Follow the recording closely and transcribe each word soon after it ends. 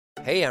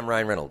Hey, I'm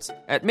Ryan Reynolds.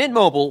 At Mint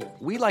Mobile,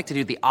 we like to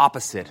do the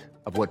opposite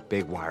of what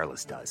Big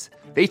Wireless does.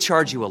 They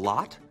charge you a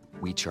lot,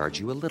 we charge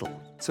you a little.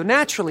 So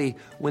naturally,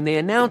 when they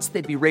announced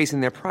they'd be raising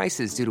their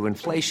prices due to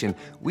inflation,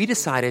 we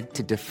decided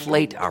to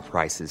deflate our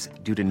prices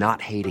due to not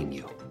hating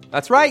you.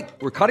 That's right.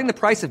 We're cutting the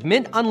price of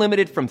Mint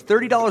Unlimited from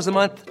 $30 a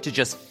month to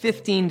just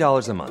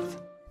 $15 a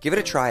month. Give it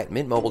a try at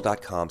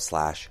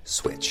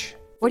mintmobile.com/switch.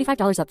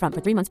 $45 up front for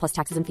 3 months plus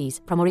taxes and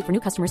fees. Promo rate for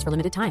new customers for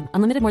limited time.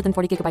 Unlimited more than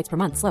 40 gigabytes per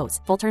month. Slows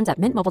full terms at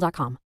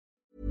mintmobile.com.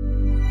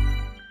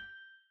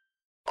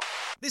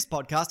 This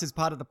podcast is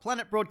part of the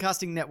Planet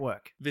Broadcasting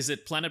Network.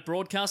 Visit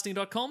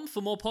planetbroadcasting.com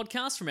for more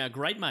podcasts from our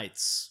great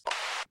mates.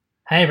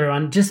 Hey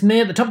everyone, just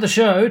me at the top of the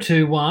show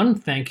to one,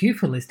 thank you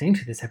for listening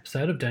to this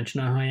episode of Don't You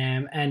Know Who I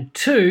Am, and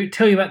two,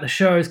 tell you about the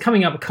shows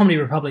coming up at Comedy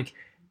Republic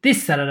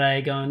this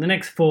Saturday, going the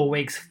next 4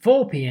 weeks,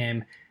 4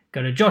 p.m.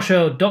 Go to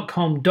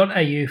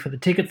joshearl.com.au for the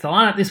tickets. The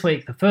lineup this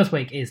week, the first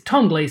week is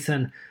Tom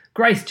Gleeson,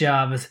 Grace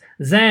Jarvis,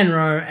 Zan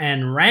Rowe,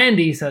 and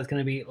Randy, so it's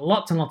going to be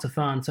lots and lots of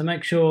fun, so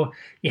make sure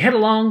you head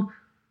along.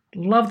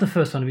 Love the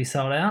first one to be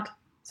sold out,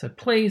 so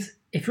please,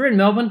 if you're in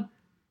Melbourne,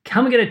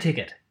 come and get a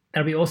ticket.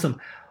 That'll be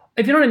awesome.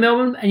 If you're not in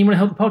Melbourne and you want to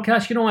help the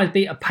podcast, you can always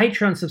be a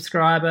Patreon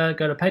subscriber.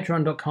 Go to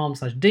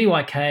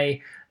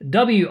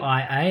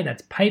patreon.com/DYKWIA.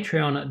 That's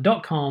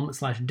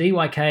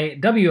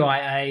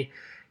patreon.com/DYKWIA.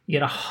 You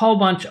get a whole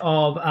bunch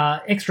of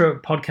extra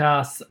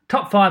podcasts,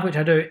 top 5, which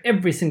I do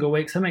every single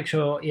week. So make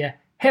sure you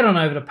head on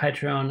over to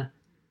Patreon,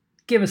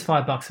 give us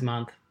 $5 a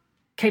month,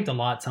 keep the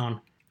lights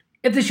on.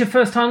 If this is your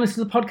first time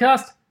listening to the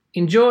podcast,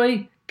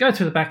 enjoy, go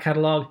through the back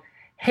catalogue,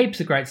 heaps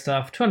of great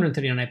stuff,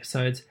 239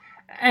 episodes,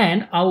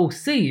 and I will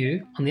see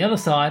you on the other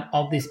side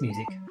of this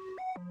music.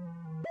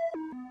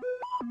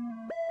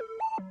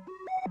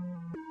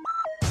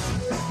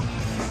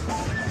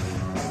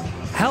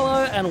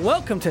 Hello and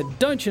welcome to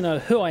Don't You Know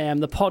Who I Am,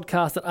 the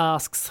podcast that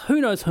asks who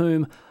knows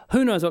whom,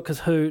 who knows what, because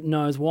who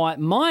knows why.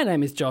 My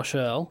name is Josh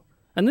Earl,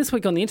 and this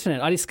week on the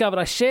internet I discovered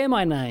I share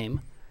my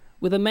name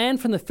with a man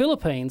from the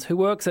Philippines who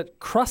works at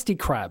Krusty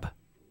Krab.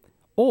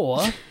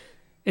 Or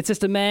it's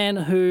just a man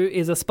who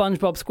is a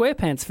SpongeBob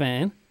SquarePants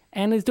fan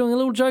and is doing a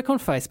little joke on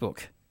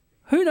Facebook.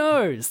 Who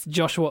knows?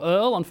 Joshua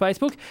Earl on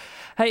Facebook.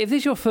 Hey, if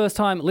this is your first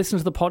time listening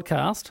to the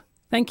podcast,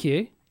 thank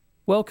you.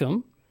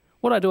 Welcome.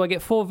 What I do, I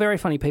get 4 very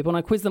funny people and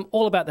I quiz them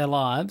all about their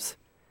lives.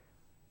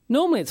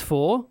 Normally it's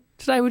 4.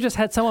 Today we just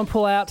had someone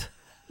pull out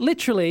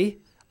literally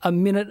a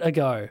minute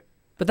ago.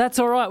 But that's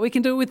all right. We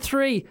can do it with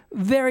 3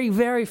 very,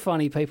 very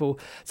funny people.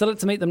 So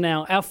let's meet them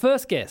now. Our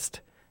first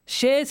guest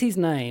shares his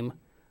name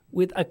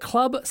with a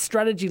club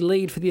strategy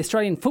lead for the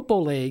Australian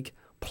Football League,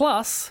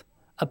 plus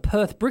a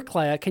Perth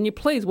bricklayer. Can you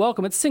please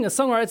welcome it,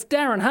 singer-songwriter, it's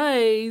Darren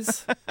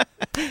Hayes.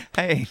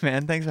 Hey,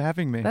 man, thanks for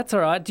having me. That's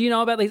all right. Do you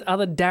know about these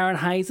other Darren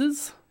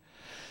Hayeses?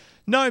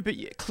 No, but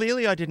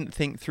clearly I didn't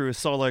think through a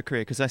solo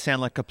career because I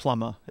sound like a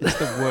plumber. It's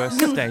the worst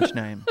stage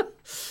name.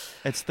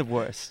 It's the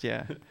worst,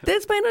 yeah.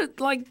 There's been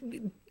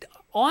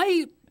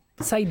I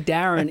say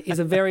Darren is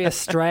a very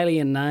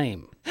Australian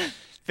name.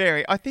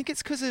 Very. I think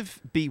it's because of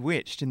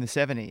Bewitched in the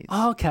 70s.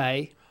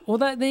 Okay. Well,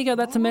 there you go.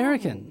 That's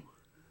American.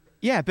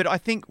 Yeah, but I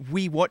think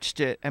we watched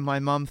it and my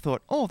mum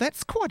thought, oh,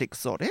 that's quite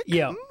exotic.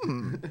 Yeah.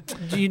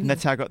 And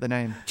that's how I got the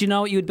name. Do you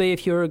know what you'd be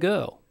if you were a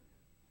girl?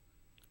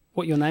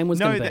 What your name was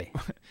going to be?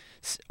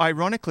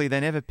 Ironically, they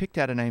never picked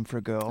out a name for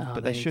a girl,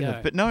 but they should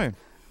have. But no.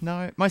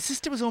 My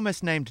sister was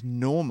almost named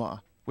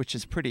Norma, which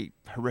is pretty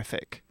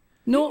horrific.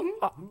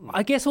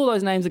 I guess all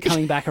those names are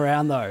coming back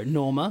around, though.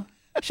 Norma.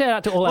 Shout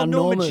out to all our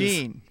Norma Normas.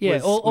 Jean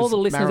all the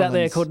listeners Marilyn's out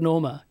there called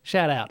Norma.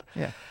 Shout out.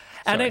 Yeah.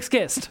 Our next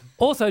guest,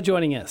 also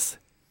joining us,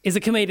 is a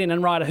comedian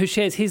and writer who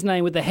shares his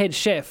name with the head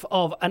chef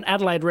of an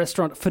Adelaide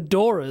restaurant,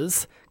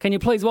 Fedora's. Can you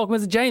please welcome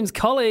Mr. James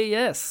Colley?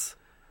 Yes.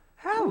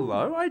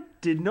 Hello, I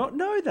did not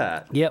know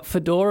that. Yep,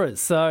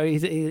 Fedora's. So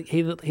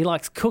he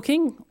likes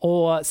cooking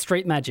or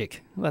street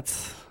magic.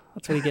 That's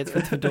what he gets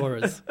with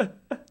Fedora's.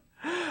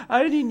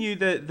 I only knew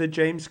that the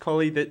James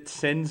Colley that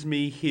sends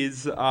me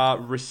his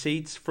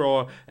receipts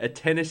for a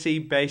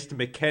Tennessee-based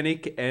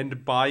mechanic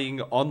and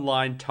buying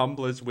online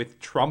tumblers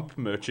with Trump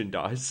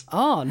merchandise.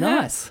 Oh,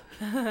 nice.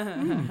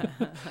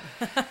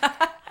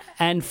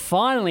 And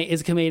finally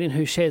is a comedian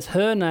who shares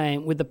her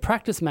name with the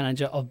practice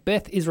manager of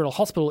Beth Israel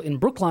Hospital in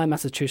Brookline,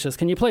 Massachusetts.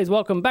 Can you please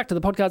welcome back to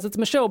the podcast, it's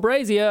Michelle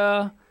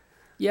Brazier.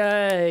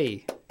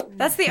 Yay.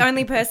 That's the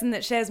only person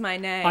that shares my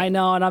name. I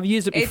know, and I've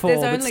used it before.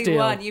 There's but only still.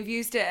 one. You've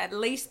used it at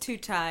least 2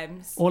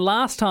 times. Well,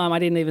 last time I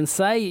didn't even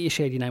say you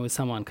shared your name with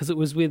someone because it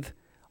was with,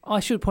 I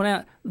should point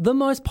out, the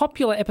most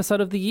popular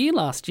episode of the year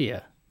last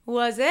year.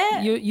 Was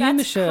it? You That's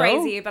Michelle.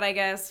 Crazy, but I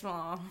guess.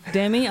 Oh.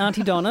 Demi,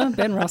 Auntie Donna,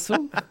 Ben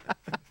Russell.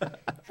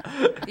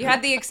 You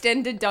had the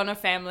extended Donna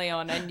family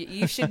on, and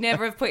you should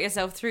never have put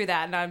yourself through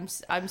that. And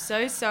I'm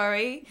so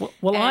sorry.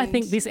 Well, I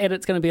think this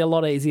edit's going to be a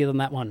lot easier than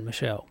that one,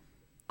 Michelle.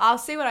 I'll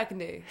see what I can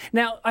do.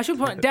 Now, I should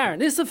point out, Darren,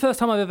 this is the first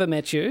time I've ever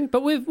met you,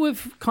 but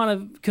we've kind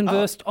of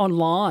conversed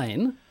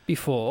online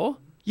before.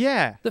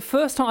 Yeah. The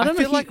first time, I don't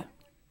know if you...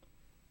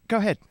 Go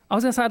ahead. I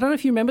was going to say, I don't know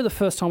if you remember the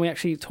first time we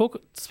actually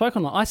spoke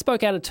online. I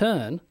spoke out of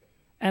turn,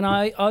 and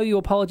I owe you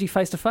apology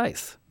face to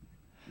face.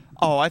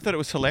 Oh, I thought it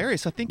was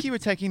hilarious. I think you were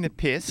taking the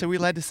piss. Are we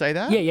allowed to say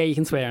that? Yeah, you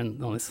can swear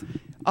on this.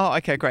 Oh,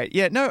 okay, great.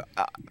 Yeah, no,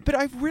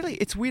 but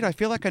it's weird. I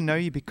feel like I know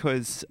you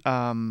because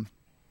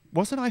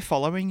wasn't I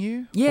following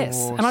you?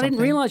 Yes, and I didn't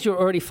realise you were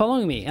already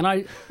following me.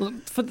 And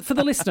for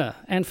the listener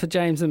and for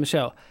James and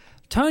Michelle,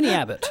 Tony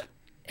Abbott,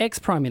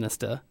 ex-Prime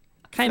Minister,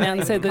 came out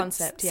and said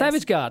that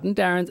Savage Garden,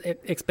 Darren's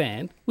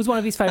ex-band, was one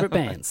of his favourite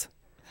bands.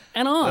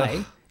 And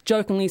I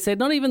jokingly said,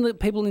 not even the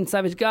people in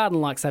Savage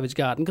Garden like Savage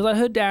Garden, because I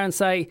heard Darren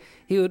say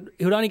he would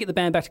only get the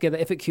band back together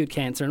if it cured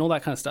cancer and all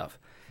that kind of stuff.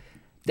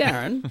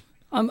 Darren,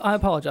 I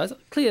apologise,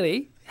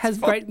 clearly has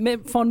great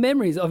fond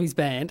memories of his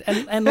band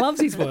and loves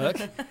his work.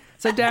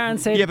 So Darren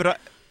said... Yeah,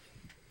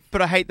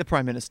 but I hate the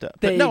Prime Minister.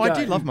 But I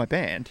do love my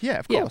band. Yeah,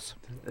 of course.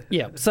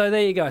 Yeah, so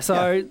there you go.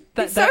 So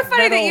it's so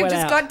funny that you've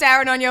just got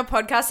Darren on your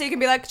podcast so you can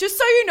be like, just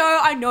so you know,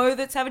 I know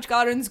that Savage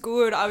Garden's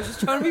good. I was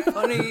just trying to be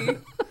funny.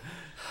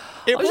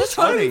 It was just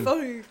trying to be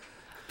funny.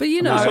 But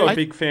you know, I'm also a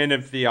big fan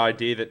of the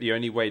idea that the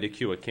only way to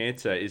cure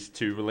cancer is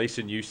to release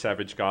a new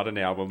Savage Garden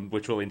album,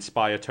 which will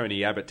inspire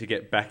Tony Abbott to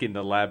get back in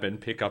the lab and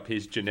pick up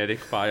his genetic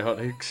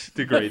biotics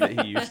degree that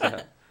he used to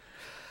have.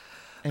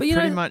 It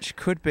pretty much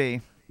could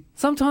be.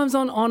 Sometimes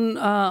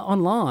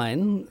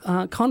online,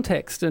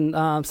 context and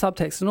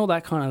subtext and all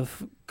that kind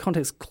of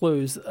context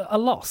clues are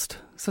lost.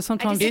 So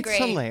sometimes it's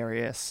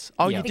hilarious.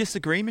 Oh, you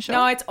disagree,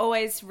 Michelle? No, it's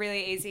always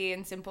really easy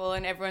and simple,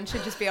 and everyone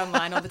should just be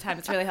online all the time.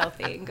 It's really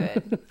healthy and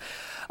good.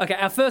 Okay,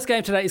 our first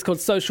game today is called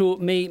Social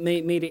Media.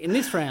 In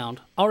this round,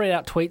 I'll read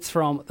out tweets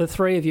from the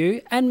three of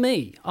you and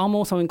me. I'm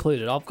also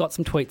included. I've got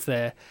some tweets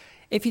there.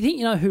 If you think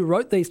you know who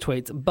wrote these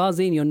tweets, buzz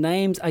in. Your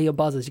names are your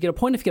buzzers. You get a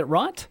point if you get it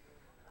right,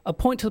 a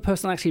point to the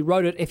person who actually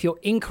wrote it if you're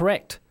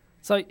incorrect.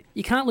 So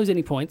you can't lose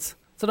any points,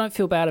 so don't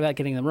feel bad about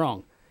getting them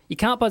wrong. You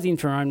can't buzz in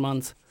for your own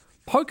ones.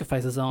 Poker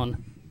faces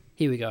on.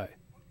 Here we go.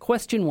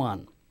 Question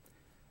 1.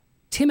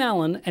 Tim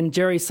Allen and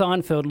Jerry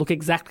Seinfeld look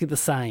exactly the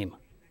same.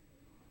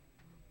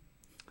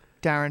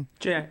 Darren.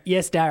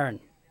 Yes, Darren.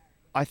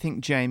 I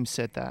think James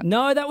said that.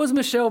 No, that was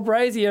Michelle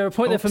Brazier. A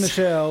point there for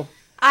Michelle.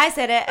 I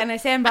said it, and I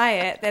stand by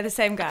it. They're the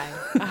same guy,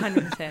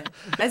 100%.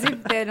 As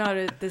if they're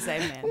not the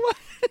same man. What?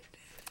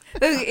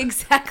 They look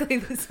exactly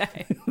the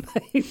same.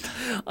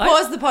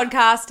 Pause the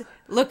podcast,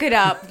 look it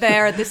up.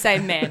 They're the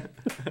same man.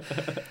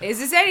 Is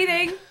this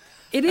anything?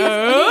 It is.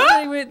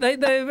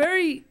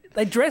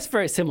 They dress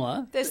very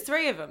similar. There's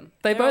three of them.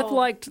 They both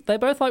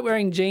like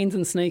wearing jeans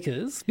and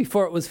sneakers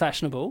before it was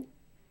fashionable.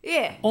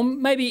 Yeah. Or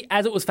maybe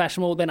as it was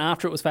fashionable, then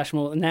after it was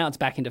fashionable, and now it's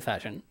back into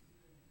fashion.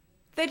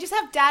 They just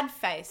have dad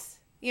face,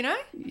 you know?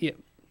 Yeah.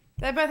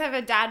 They both have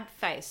a dad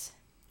face.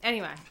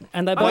 Anyway.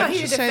 And they both... I'm not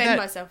here to defend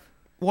myself.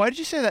 Why did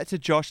you say that to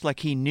Josh like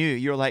he knew?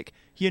 You're like,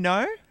 you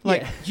know?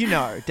 Like, you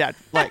know, Dad.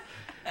 Like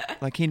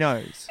he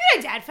knows. You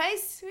know dad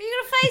face. You're going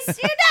to face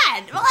your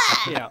dad.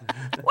 Yeah.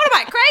 What am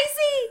I,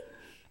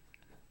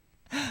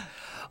 crazy?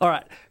 All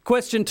right.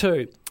 Question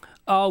 2.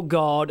 Oh,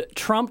 God.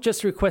 Trump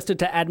just requested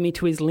to add me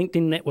to his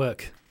LinkedIn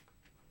network.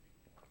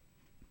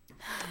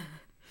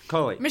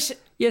 Coley.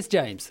 Yes,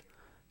 James.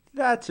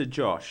 That's a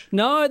Josh.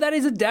 No, that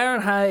is a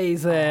Darren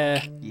Hayes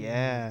there.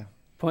 Yeah.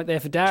 Point there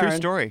for Darren. True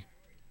story.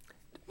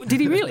 Did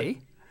he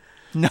really?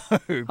 No,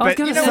 but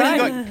you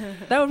know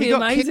that would be he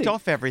got amazing. kicked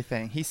off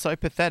everything. He's so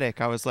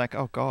pathetic. I was like,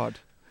 oh, God.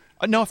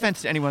 No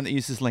offense to anyone that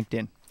uses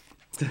LinkedIn.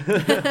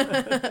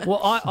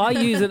 Well, I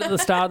use it at the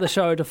start of the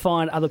show to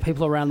find other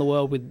people around the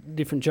world with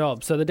different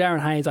jobs. So the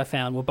Darren Hayes I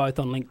found were both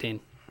on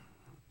LinkedIn.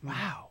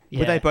 Wow. Yeah.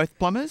 Were they both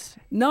plumbers?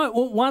 No,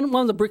 well,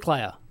 one's a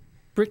bricklayer.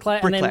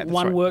 And then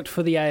one worked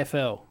for the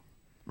AFL.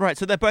 Right,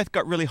 so they both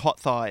got really hot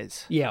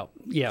thighs. Yeah.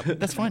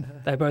 That's fine.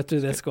 They both do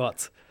their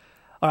squats.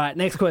 All right,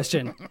 next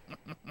question.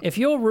 If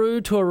you're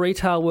rude to a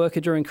retail worker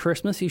during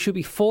Christmas, you should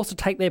be forced to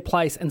take their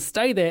place and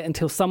stay there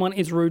until someone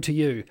is rude to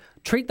you.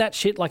 Treat that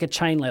shit like a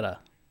chain letter.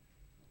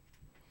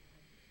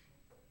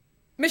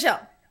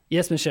 Michelle.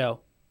 Yes, Michelle.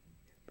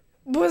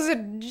 Was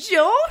it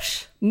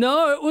Josh?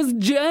 No, it was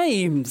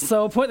James.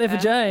 So a point there for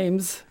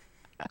James.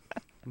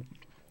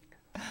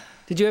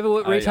 Did you ever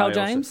work retail,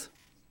 James?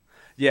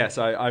 Yes,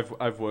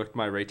 I've worked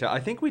my retail. I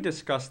think we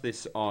discussed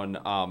this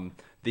on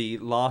the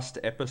last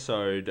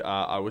episode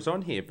I was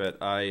on here,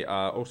 but I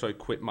also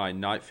quit my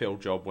night fill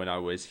job when I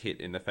was hit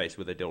in the face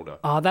with a dildo.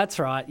 Oh, that's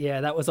right.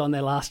 Yeah, that was on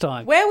there last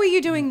time. Where were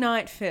you doing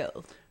night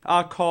fill?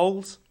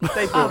 Coles.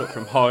 They brought it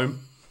from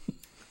home.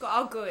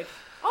 Oh, good.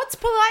 Oh, it's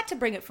polite to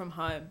bring it from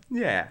home.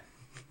 Yeah.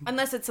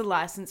 Unless it's a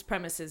licensed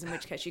premises, in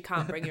which case you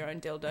can't bring your own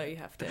dildo. You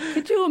have to.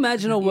 Could you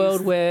imagine a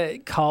world where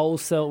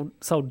Coles sold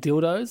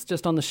dildos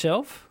just on the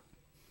shelf?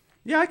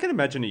 Yeah, I can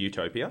imagine a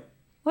utopia.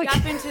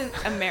 Jump into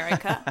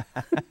America.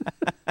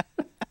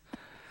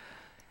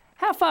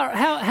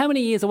 How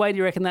many years away do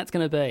you reckon that's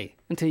going to be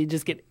until you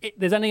just get?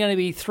 There's only going to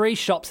be 3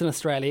 shops in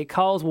Australia: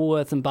 Coles,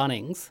 Woolworths, and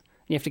Bunnings.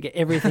 And you have to get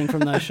everything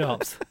from those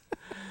shops.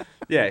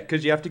 Yeah,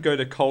 because you have to go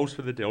to Coles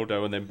for the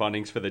dildo and then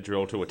Bunnings for the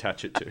drill to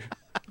attach it to.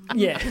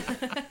 Yeah.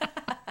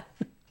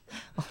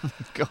 Oh my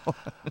God.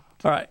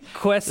 All right.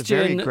 Question. It's a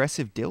very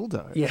aggressive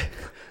dildo. Yeah.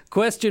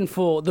 Question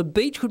 4. The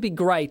beach would be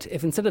great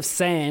if instead of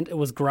sand, it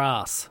was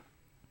grass.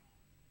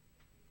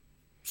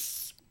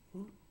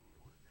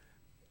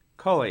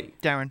 Collie.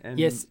 Darren. And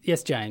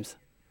Yes, James.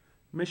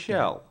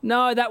 Michelle.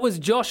 No, that was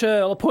Josh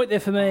Earl. A point there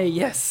for me.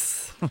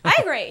 Yes. I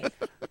agree.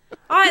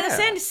 The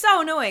sand is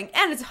so annoying,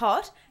 and it's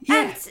hot,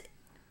 and it's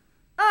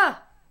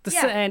The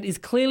sand is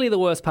clearly the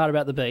worst part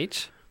about the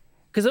beach.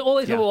 Because all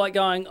these people are like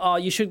going, oh,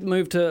 you should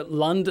move to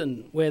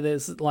London where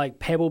there's like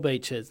pebble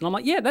beaches. And I'm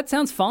like, yeah, that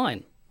sounds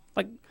fine.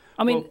 Like,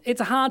 I mean, it's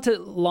hard to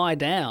lie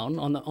down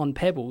on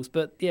pebbles,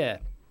 but yeah,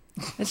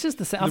 it's just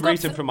the same. The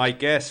reason for my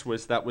guess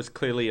was that was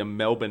clearly a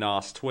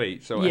Melbourne-ass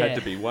tweet, so it had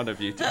to be one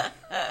of you two.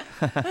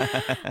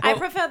 I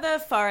prefer the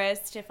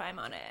forest, if I'm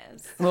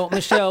honest. Well,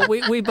 Michelle,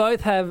 we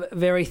both have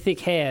very thick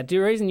hair. The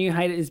reason you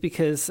hate it is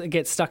because it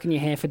gets stuck in your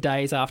hair for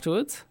days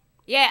afterwards?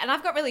 Yeah, and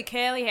I've got really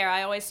curly hair.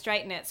 I always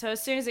straighten it. So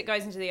as soon as it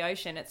goes into the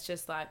ocean, it's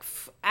just like,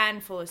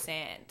 and full of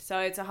sand. So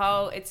it's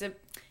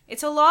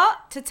a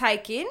lot to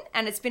take in,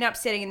 and it's been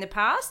upsetting in the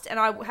past, and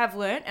I have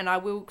learnt, and I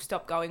will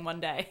stop going one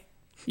day.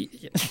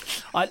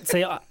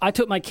 I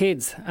took my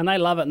kids, and they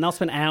love it, and they'll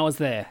spend hours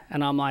there,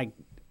 and I'm like,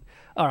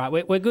 all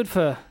right, we're good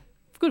for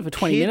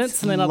 20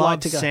 minutes, and then I'd like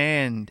to go.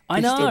 Sand.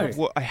 I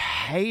know. I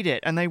hate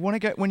it, and they want to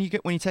go when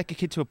you take a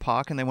kid to a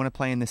park and they want to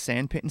play in the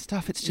sand pit and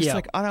stuff. It's just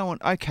like I don't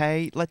want.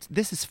 Okay,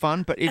 this is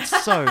fun, but it's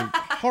so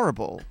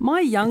horrible.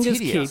 My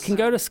youngest kid can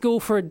go to school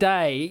for a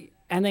day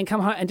and then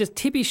come home and just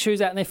tip his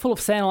shoes out, and they're full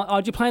of sand. I'm like, oh,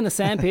 did you play in the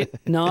sand pit?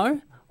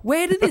 No.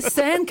 Where did this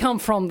sand come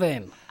from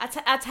then?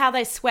 That's how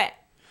they sweat.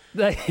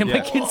 My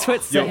kids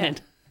sweat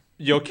sand.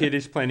 Your kid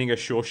is planning a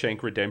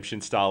Shawshank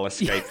Redemption style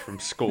escape from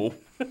school.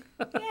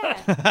 Yeah.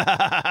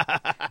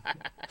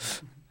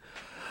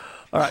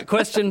 All right, next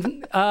question.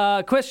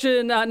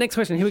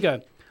 Here we go.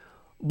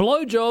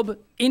 Blowjob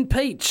in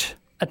Peach.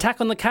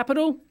 Attack on the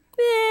Capitol?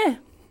 Yeah.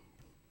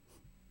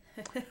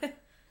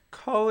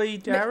 Collie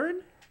Darren?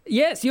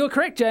 Yes, you're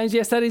correct, James.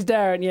 Yes, that is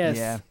Darren, yes.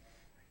 Yeah.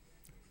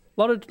 A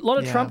lot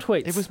of Trump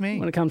tweets. It was me.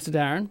 When it comes to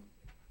Darren.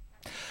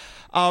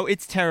 Oh,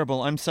 it's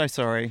terrible. I'm so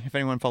sorry. If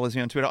anyone follows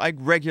me on Twitter, I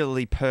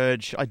regularly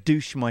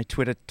douche my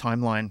Twitter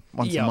timeline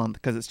once a month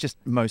because it's just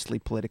mostly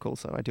political,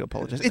 so I do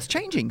apologize. It's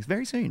changing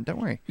very soon.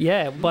 Don't worry.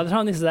 Yeah, by the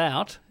time this is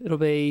out, it'll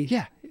be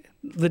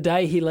the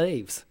day he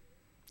leaves.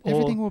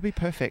 Everything will be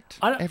perfect.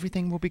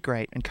 Everything will be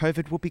great, and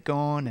COVID will be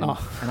gone,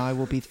 and I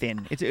will be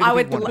thin.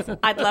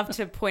 I'd love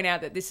to point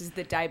out that this is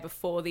the day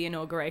before the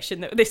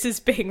inauguration that this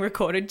is being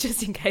recorded,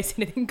 just in case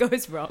anything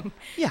goes wrong.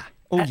 Yeah.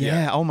 Oh,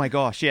 yeah. Oh, my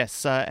gosh,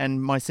 yes.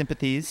 And my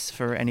sympathies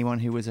for anyone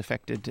who was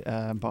affected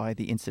by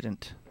the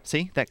incident.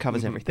 See, that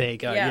covers everything. There you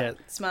go. Yeah,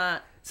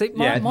 smart. See,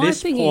 at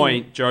this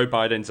point, Joe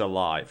Biden's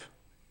alive.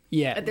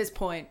 Yeah. At this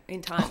point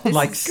in time.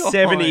 Like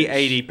 70,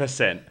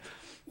 80%.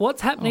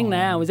 What's happening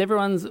now is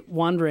everyone's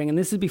wondering, and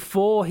this is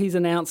before he's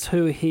announced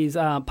who he's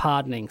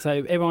pardoning. So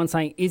everyone's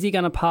saying, is he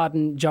going to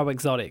pardon Joe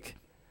Exotic?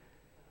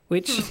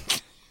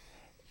 Which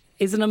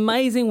is an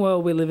amazing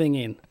world we're living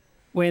in.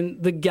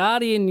 When the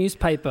Guardian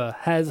newspaper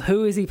has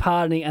who is he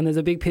pardoning, and there's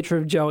a big picture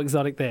of Joe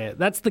Exotic there.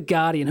 That's the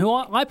Guardian, who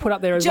I put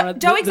up there as one of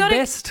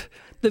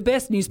the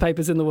best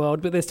newspapers in the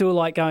world, but they're still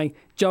like going,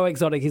 Joe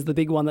Exotic is the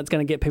big one that's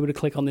going to get people to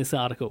click on this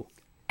article.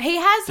 He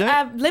has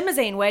a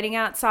limousine waiting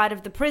outside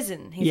of the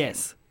prison.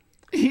 Yes.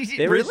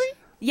 Really?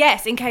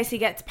 Yes, in case he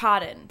gets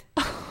pardoned.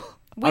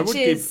 Which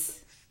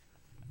is...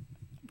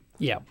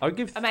 Yeah. I would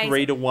give amazing.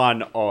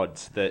 3-1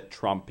 odds that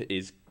Trump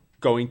is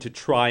going to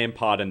try and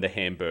pardon the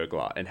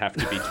Hamburglar and have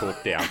to be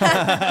talked down.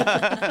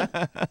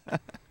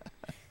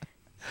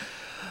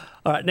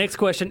 All right, next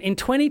question. In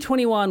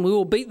 2021, we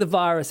will beat the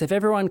virus if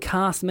everyone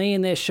casts me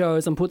in their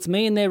shows and puts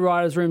me in their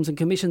writers' rooms and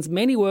commissions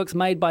many works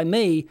made by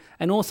me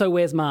and also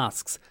wears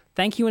masks.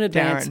 Thank you in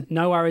advance. Darren.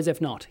 No worries if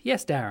not.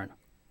 Yes, Darren.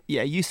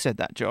 Yeah, you said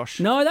that,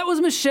 Josh. No, that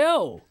was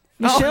Michelle.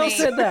 Michelle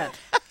said that.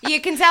 You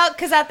can tell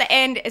because at the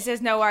end it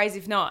says no worries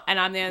if not, and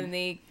I'm the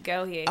only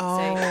girl here.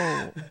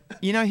 Oh. So.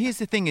 You know, here's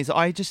the thing is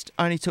I just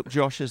only took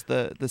Josh as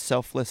the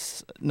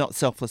selfish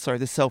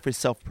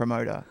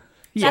self-promoter.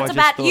 Yeah. So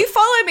you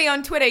follow me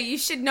on Twitter, you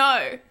should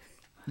know.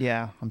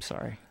 Yeah, I'm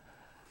sorry.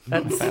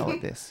 I'm going to fail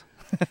at this.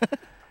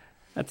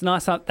 That's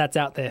nice. That's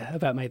out there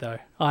about me, though.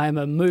 I am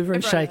a mover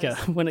and shaker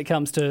when it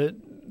comes to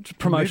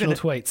promotional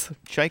tweets.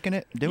 Shaking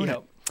it, doing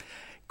it.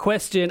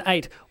 Question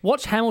 8.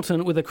 Watch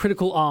Hamilton with a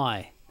critical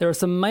eye. There are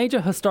some major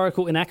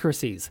historical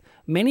inaccuracies.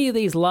 Many of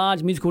these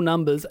large musical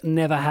numbers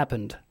never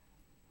happened.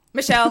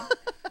 Michelle.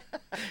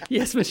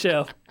 Yes,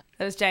 Michelle.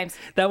 That was James.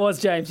 That was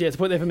James, yes.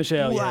 Put there for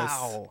Michelle,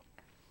 Wow. yes.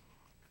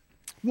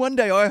 One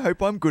day I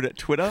hope I'm good at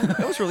Twitter.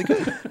 That was really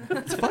good.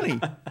 It's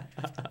funny.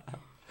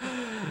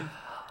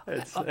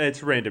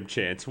 It's random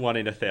chance. 1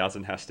 in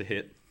 1,000 has to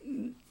hit.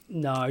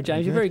 No,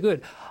 James, you're very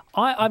good.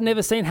 I've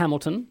never seen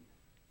Hamilton.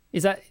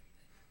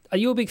 Are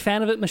you a big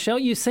fan of it, Michelle?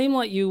 You seem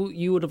like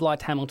you would have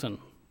liked Hamilton.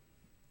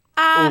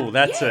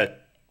 That's a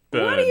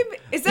burn. What do you?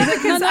 Is that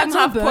because I'm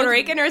half Puerto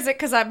Rican, or is it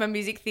because I'm a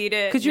music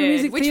theatre? Because you're a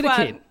music theatre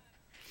kid.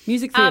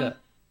 Music theatre.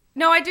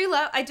 No, I do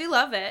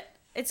love it.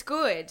 It's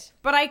good,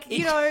 but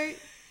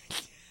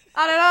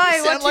I don't know.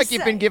 You sound like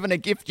you've been given a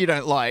gift you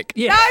don't like.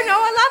 Yeah. No,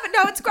 I love it.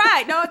 No, it's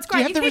great. No, it's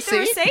great. Do you have the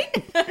receipt?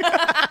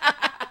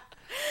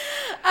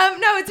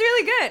 No, it's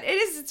really good. It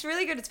is. It's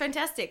really good. It's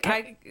fantastic.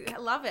 I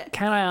love it.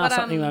 Can I ask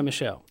something though,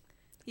 Michelle?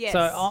 Yes.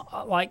 So,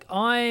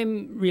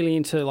 I'm really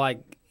into like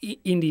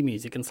indie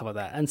music and stuff like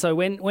that. And so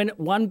when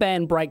one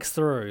band breaks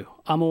through,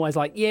 I'm always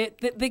like, yeah,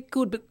 they're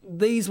good, but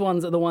these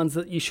ones are the ones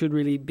that you should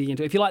really be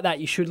into. If you like that,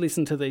 you should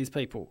listen to these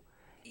people.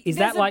 Is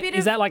that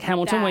like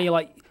Hamilton, where you're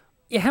like,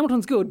 yeah,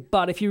 Hamilton's good,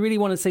 but if you really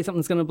want to see something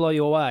that's going to blow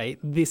you away,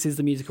 this is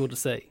the musical to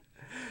see?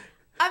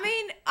 I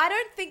mean, I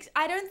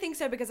don't think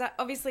so, because I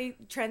obviously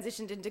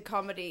transitioned into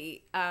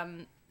comedy,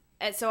 and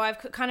so I've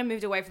kind of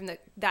moved away from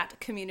that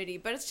community.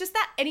 But it's just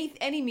that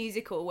any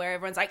musical where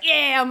everyone's like,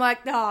 yeah, I'm like,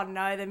 oh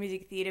no, the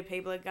music theatre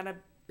people are gonna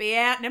be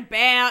out and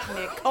about in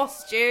their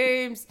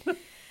costumes.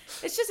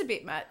 It's just a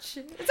bit much.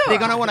 They're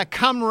going to want to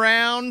come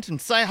round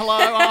and say hello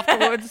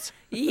afterwards.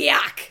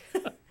 Yuck.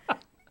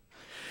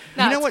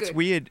 No, you know what's good.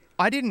 weird?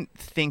 I didn't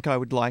think I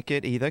would like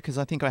it either, because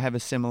I think I have a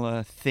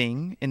similar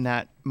thing in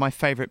that my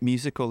favourite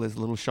musical is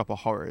Little Shop of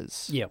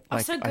Horrors. Yeah.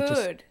 So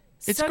good.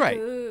 It's so great.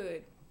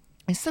 Good.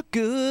 It's so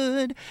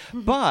good.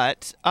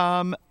 But,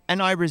 and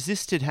I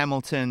resisted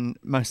Hamilton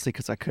mostly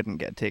because I couldn't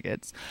get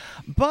tickets.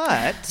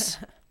 But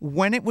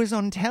when it was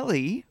on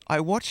telly, I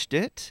watched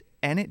it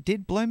and it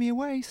did blow me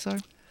away. So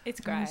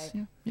It's great.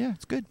 Yeah,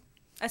 it's good.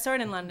 I saw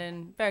it in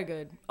London. Very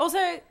good.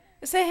 Also,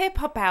 it's a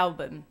hip-hop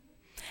album.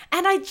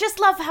 And I just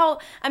love how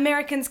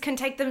Americans can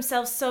take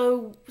themselves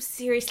so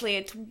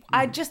seriously.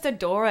 I just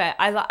adore it.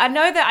 I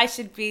know that I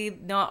should be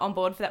not on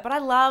board for that, but I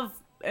love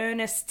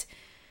earnest.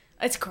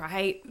 It's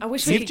great. I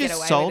wish we could get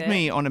away with it. You've just sold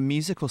me on a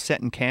musical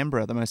set in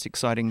Canberra, the most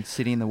exciting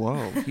city in the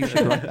world. You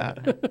should write that.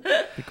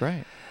 It'd be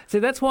great. So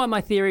that's why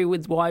my theory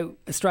was why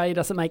Australia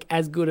doesn't make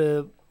as good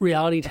a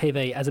reality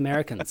TV as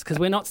Americans, because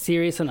we're not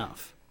serious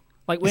enough.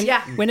 Like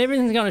when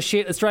everything's going to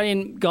shit,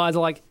 Australian guys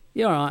are like,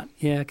 you're all right.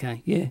 Yeah,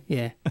 okay.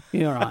 Yeah.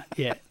 You're all right.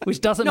 Yeah.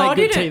 Which doesn't make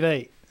good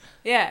TV.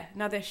 Yeah,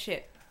 no, they're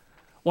shit.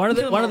 One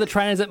of the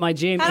trainers at my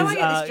gym How do is I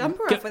get this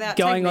jumper off without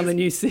going on the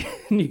taking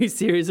new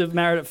series of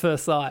Married at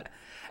First Sight.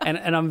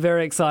 And I'm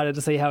very excited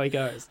to see how he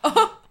goes.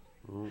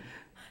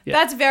 Yeah.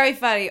 That's very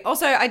funny.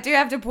 Also, I do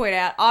have to point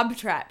out, I'm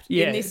trapped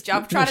in this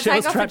jump. Trying to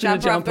take off the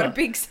jumper. I've got a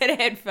big set of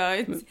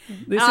headphones.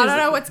 I don't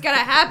know what's going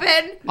to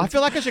happen. I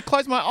feel like I should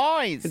close my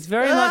eyes. It's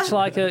very much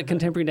like a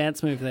contemporary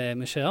dance move there,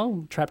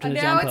 Michelle. Trapped in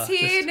a jumper.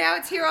 Now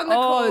it's here on the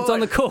cord. Oh, it's on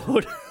the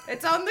cord.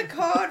 It's on the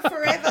cord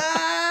forever.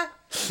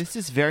 This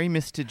is very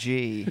Mr.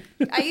 G.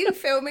 Are you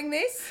filming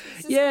this?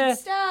 This is good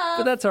stuff.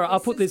 But that's all right. I'll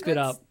put this bit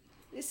up.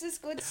 This is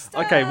good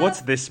stuff. Okay,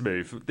 what's this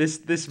move? This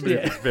move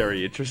is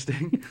very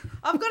interesting.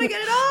 I've got to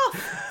get it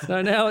off.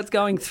 So now it's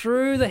going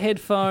through the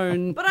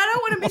headphone. But I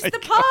don't want to miss the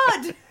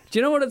pod. Do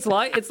you know what it's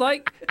like? It's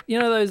like, you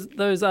know,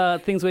 those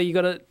things where you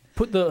got to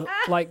put the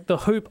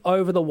hoop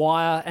over the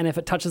wire, and if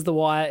it touches the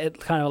wire, it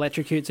kind of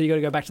electrocutes, so you got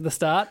to go back to the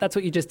start. That's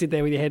what you just did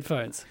there with your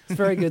headphones. It's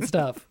very good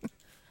stuff.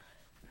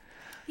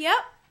 Yep.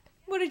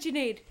 What did you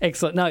need?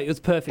 Excellent. No, it was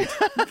perfect.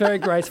 Very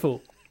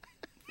graceful.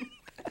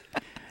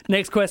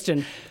 Next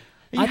question.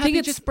 I think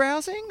it's just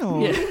browsing,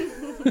 or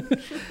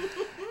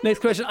Next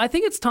question. I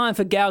think it's time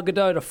for Gal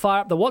Gadot to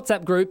fire up the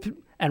WhatsApp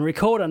group and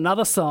record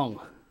another song.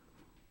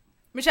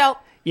 Michelle.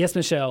 Yes,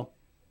 Michelle.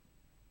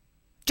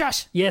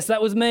 Josh. Yes,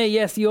 that was me.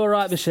 Yes, you're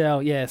right,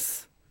 Michelle.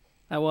 Yes,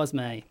 that was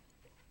me.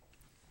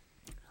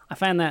 I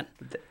found that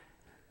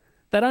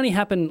only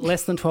happened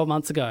less than 12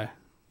 months ago.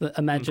 The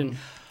Imagine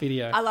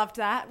video. I loved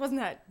that. Wasn't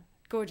that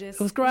gorgeous?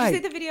 It was great. Did you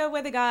see the video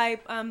where the guy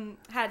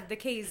had the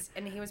keys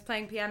and he was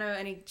playing piano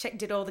and he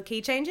did all the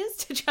key changes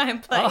to try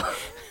and play?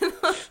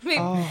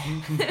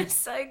 It's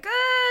so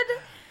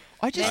good.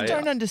 I just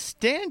don't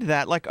understand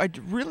that. Like,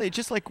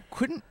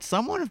 couldn't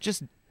someone have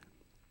just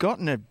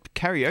gotten a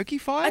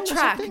karaoke file A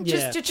track. or something?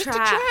 Just a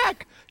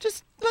track. Just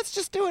a track. Let's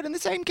just do it in the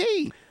same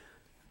key.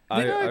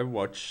 I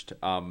watched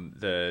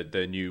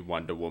the new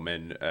Wonder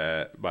Woman.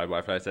 My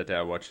wife and I sat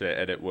down and watched it,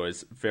 and it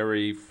was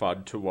very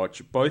fun to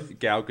watch both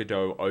Gal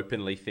Gadot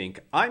openly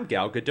think, I'm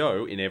Gal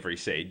Gadot in every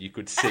scene. You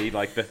could see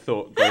like the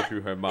thought go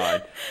through her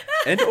mind.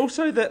 And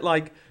also that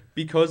like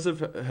because of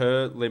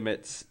her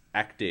limits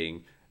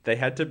acting, they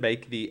had to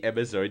make the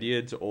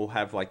Amazonians all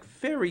have like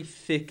very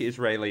thick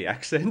Israeli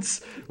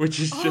accents, which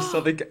is just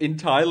something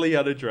entirely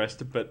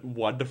unaddressed but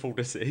wonderful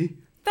to see.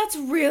 That's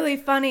really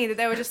funny that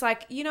they were just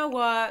like, you know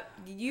what?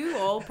 You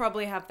all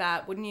probably have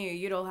that, wouldn't you?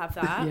 You'd all have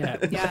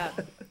that. Yeah.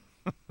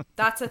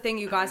 That's a thing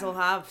you guys all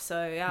have.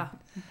 So, yeah.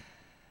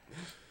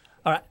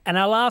 All right. And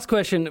our last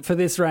question for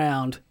this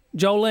round.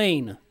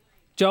 Jolene.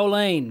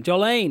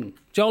 Dolly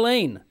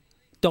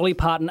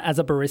Parton as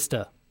a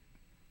barista.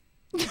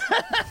 Damn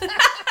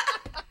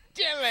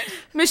it.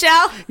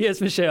 Michelle?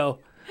 Yes, Michelle.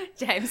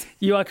 James.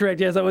 You are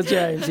correct. Yes, that was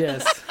James.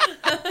 Yes.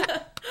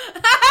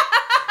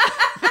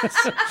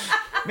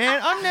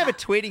 Man, I'm never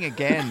tweeting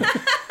again.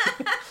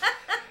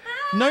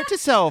 Note to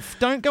self,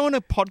 don't go on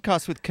a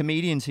podcast with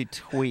comedians who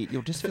tweet.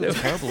 You'll just feel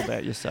terrible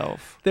about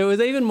yourself. There was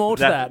even more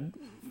to that.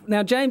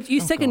 Now, James, you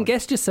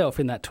second-guessed yourself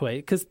in that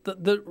tweet because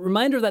the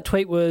remainder of that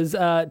tweet was,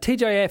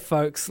 TJF,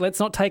 folks, let's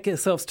not take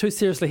ourselves too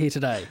seriously here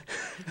today,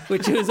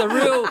 which is a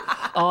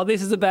real,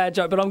 this is a bad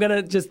joke, but I'm going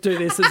to just do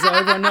this so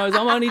everyone knows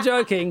I'm only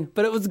joking,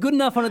 but it was good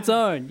enough on its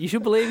own. You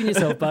should believe in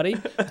yourself, buddy.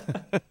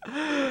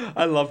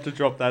 I love to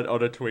drop that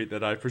on a tweet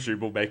that I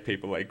presume will make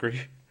people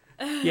angry.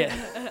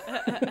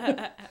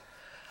 Yeah.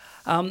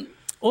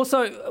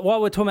 Also,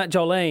 while we're talking about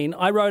Jolene,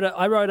 I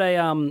wrote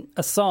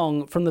a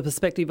song from the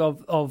perspective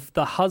of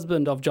the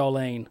husband of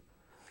Jolene,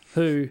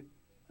 who,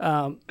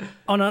 not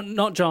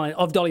Jolene,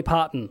 of Dolly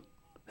Parton,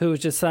 who was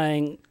just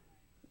saying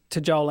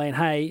to Jolene,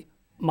 "Hey,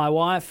 my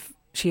wife,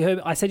 she heard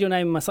I said your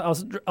name in my. I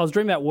was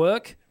dreaming about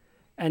work,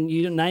 and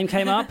your name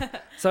came up.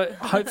 So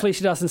hopefully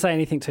she doesn't say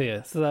anything to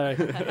you. So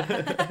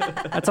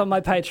that's on my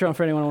Patreon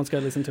for anyone who wants to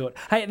go listen to it.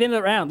 Hey, at the end of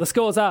the round, the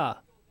scores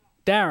are: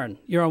 Darren,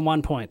 you're on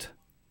 1 point.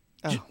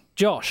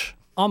 Josh,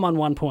 I'm on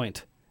 1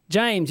 point.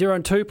 James, you're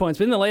on 2 points.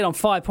 But in the lead on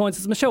 5 points,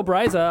 it's Michelle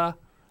Brazer.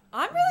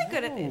 I'm really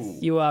good at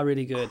this. You are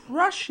really good.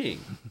 Rushing.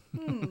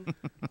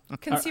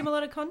 Consume a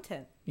lot of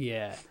content.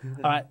 Yeah.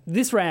 All right.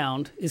 This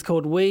round is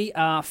called We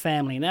Are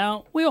Family.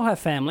 Now, we all have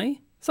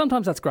family.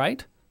 Sometimes that's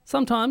great.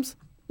 Sometimes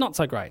not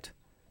so great.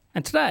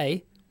 And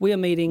today, we are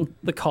meeting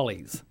the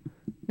Collies.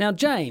 Now,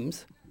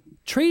 James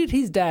treated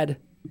his dad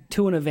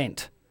to an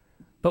event.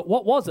 But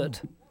what was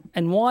it?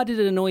 And why did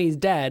it annoy his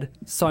dad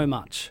so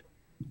much?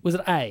 Was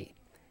it A,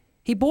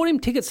 he bought him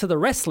tickets to the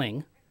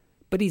wrestling,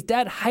 but his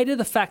dad hated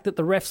the fact that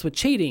the refs were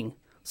cheating,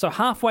 so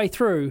halfway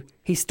through,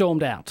 he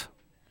stormed out?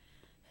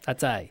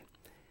 That's A.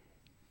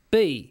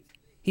 B,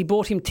 he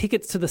bought him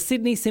tickets to the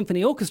Sydney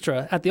Symphony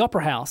Orchestra at the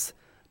Opera House,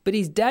 but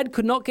his dad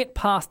could not get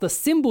past the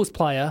cymbals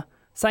player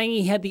saying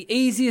he had the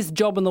easiest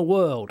job in the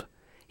world.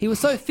 He was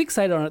so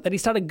fixated on it that he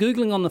started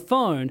Googling on the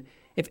phone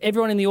if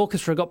everyone in the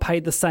orchestra got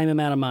paid the same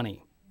amount of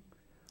money.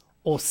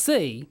 Or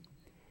C,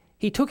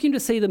 he took him to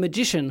see the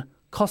magician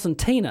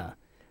Cosentino,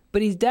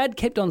 but his dad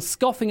kept on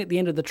scoffing at the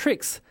end of the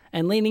tricks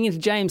and leaning into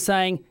James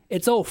saying,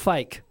 "It's all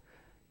fake."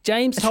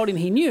 James told him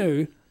he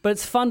knew, but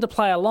it's fun to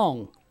play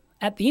along.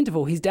 At the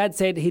interval, his dad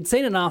said he'd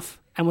seen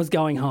enough and was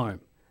going home.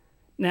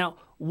 Now,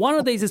 one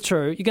of these is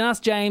true. You can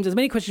ask James as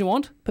many questions you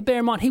want, but bear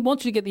in mind, he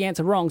wants you to get the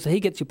answer wrong, so he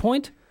gets your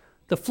point.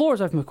 The floor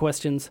is open for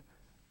questions.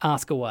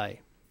 Ask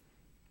away.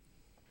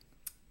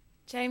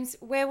 James,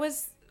 where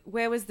was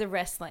the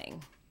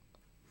wrestling?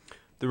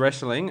 The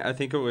wrestling, I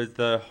think it was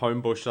the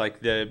Homebush,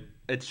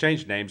 it's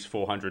changed names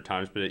 400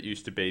 times, but it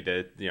used to be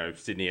the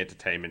Sydney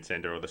Entertainment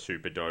Centre or the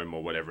Superdome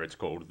or whatever it's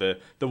called.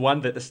 The one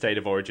that the state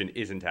of origin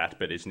isn't at,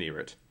 but is near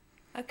it.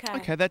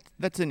 Okay,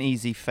 that's an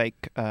easy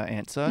fake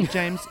answer.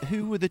 James,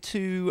 who were the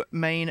two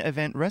main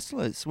event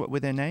wrestlers? What were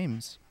their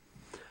names?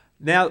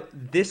 Now,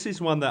 this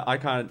is one that I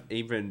can't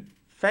even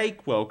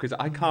fake well because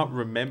I can't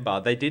remember.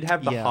 They did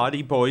have the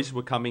Hardy Boys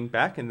were coming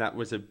back, and that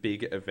was a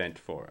big event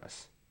for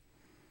us.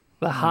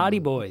 The Hardy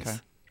Boys. Okay.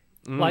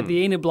 Like the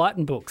Enid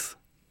Blyton books.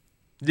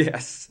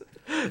 Yes.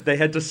 They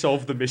had to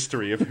solve the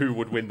mystery of who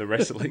would win the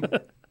wrestling.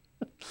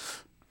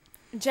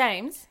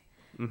 James,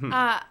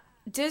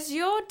 does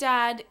your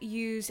dad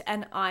use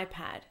an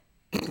iPad?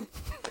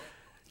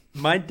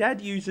 My dad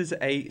uses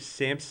a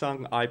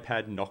Samsung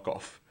iPad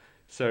knockoff.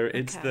 So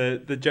it's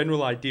the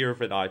general idea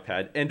of an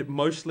iPad. And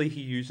mostly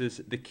he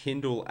uses the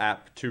Kindle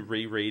app to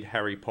reread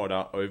Harry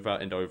Potter over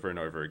and over and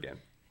over again.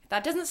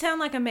 That doesn't sound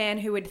like a man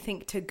who would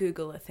think to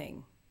Google a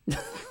thing.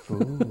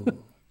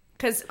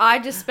 Because I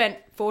just spent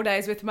 4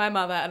 days with my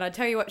mother, and I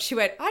tell you what, she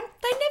went, they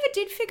never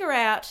did figure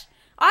out.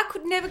 I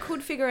never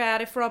could figure out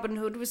if Robin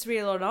Hood was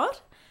real or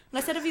not. And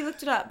I said, have you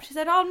looked it up? She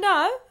said, oh,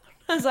 no.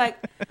 I was like,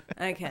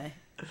 okay.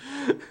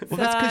 Well,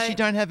 that's because you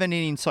don't have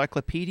any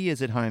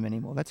encyclopedias at home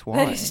anymore. That's why.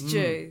 That is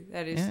true.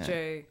 That is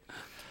true.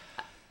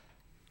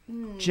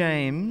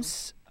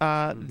 James,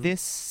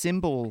 this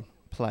cymbal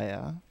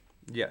player.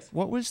 Yes.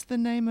 What was the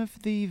name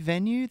of the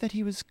venue that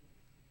he was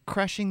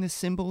crashing the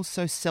cymbals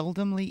so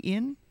seldomly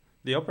in?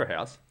 The Opera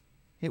House.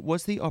 It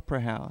was the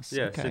Opera House.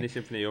 Yeah, okay. Sydney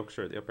Symphony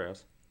Orchestra at the Opera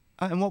House.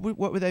 And what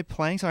were they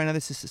playing? Sorry, I know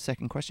this is the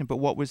second question, but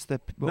what was the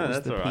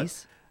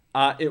piece?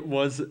 It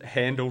was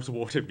Handel's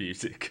Water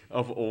Music,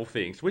 of all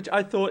things, which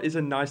I thought is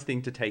a nice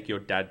thing to take your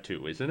dad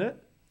to, isn't it?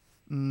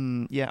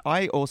 Yeah,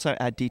 I also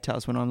add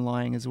details when I'm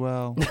lying as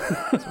well.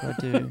 That's what I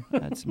do,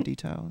 add some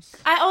details.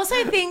 I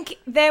also think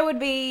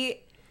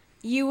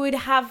you would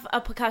have a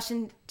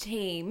percussion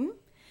team,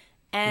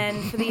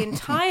 and for the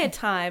entire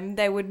time,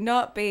 there would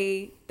not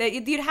be...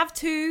 You'd have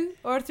 2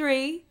 or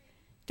 3,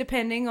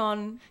 depending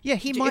on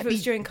he might if it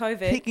was during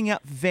COVID. Picking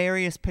up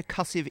various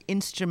percussive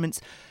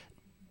instruments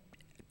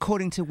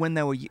according to when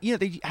they were...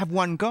 they have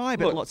one guy,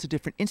 but lots of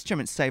different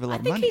instruments save a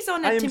lot of money. I think he's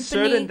on a timpani. I am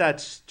certain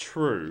that's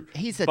true.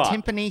 He's a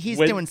timpani. He's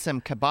doing some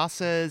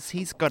cabasas.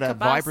 He's got a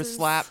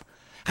vibra-slap.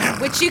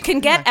 Which you can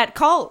get at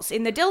Coles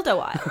in the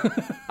dildo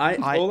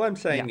aisle. All I'm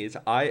saying is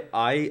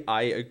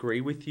I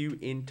agree with you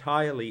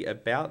entirely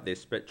about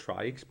this, but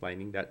try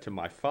explaining that to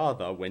my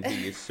father when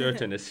he is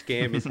certain a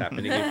scam is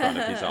happening in front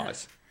of his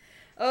eyes.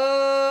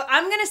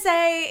 I'm going to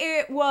say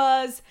it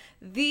was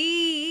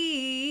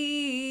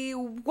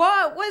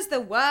what was the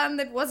one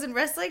that wasn't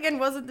wrestling and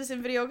wasn't the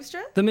symphony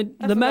orchestra?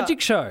 The magic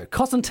show,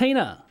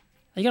 Cosentina.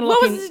 Are you going to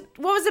lock in?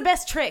 What was the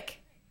best trick?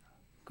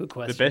 Good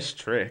question. The best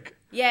trick?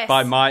 Yes.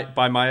 By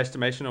my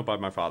estimation or by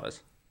my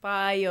father's?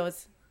 By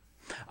yours.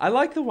 I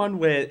like the one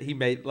where he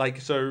made,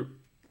 so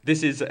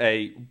this is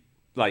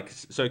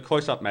so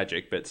close-up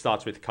magic, but it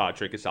starts with card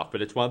trick and stuff,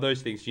 but it's one of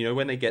those things,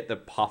 when they get the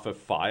puff of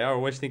fire, I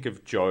always think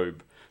of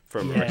Job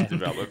from Arrested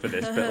Development for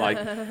this,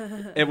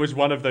 but it was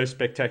one of those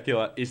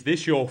spectacular, is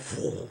this your,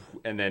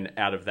 and then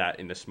out of that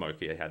in the smoke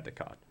he had the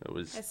card. It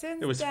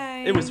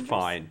was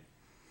fine.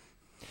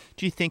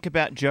 Do you think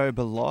about Job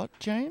a lot,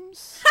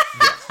 James?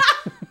 Yes.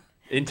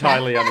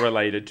 Entirely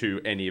unrelated to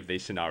any of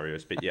these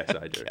scenarios, but yes,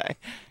 I do. Okay,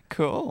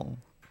 cool.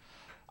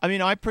 I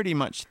mean, I pretty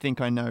much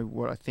think I know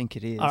what I think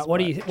it is. All right, what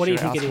do you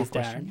think it is, Darren?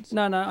 Questions?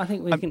 No, I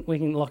think we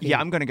can lock it in. Yeah,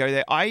 I'm going to go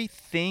there. I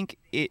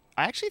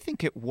actually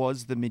think it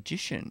was The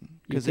Magician,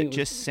 because it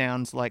just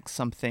sounds like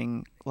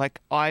something,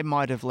 I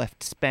might have left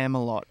spam a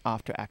lot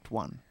after Act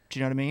 1. Do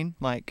you know what I mean?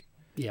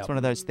 It's one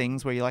of those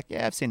things where you're like,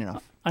 yeah, I've seen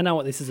enough. I know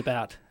what this is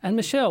about. And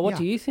Michelle, what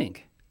do you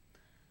think?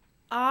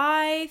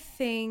 I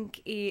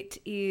think it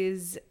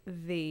is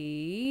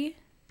the...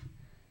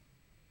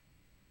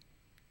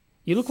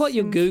 You look like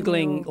you're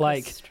Googling,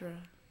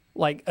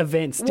 like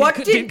events. What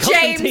did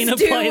James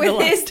do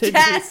with his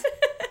dad?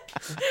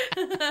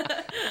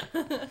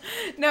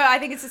 No, I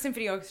think it's the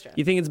Symphony Orchestra.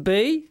 You think it's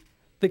B?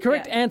 The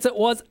correct answer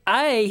was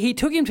A. He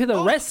took him to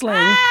the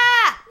wrestling,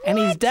 and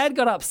his dad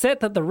got upset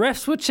that the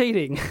refs were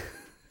cheating.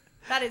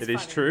 That is funny. It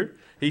is true.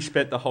 He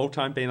spent the whole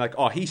time being like,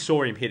 he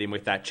saw him hit him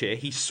with that chair.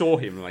 He saw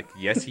him.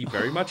 Yes, he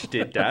very much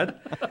did, Dad.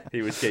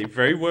 He was getting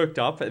very worked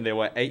up, and there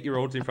were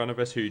 8-year-olds in front of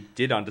us who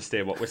did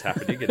understand what was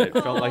happening, and it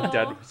felt like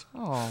Dad was...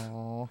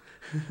 Aww.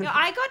 No,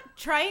 I got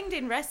trained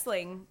in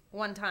wrestling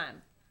one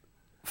time.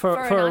 For an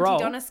a Auntie role?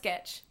 Donna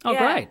sketch. Oh,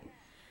 great.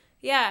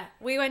 Yeah,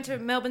 we went to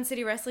Melbourne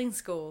City Wrestling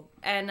School,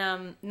 and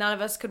none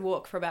of us could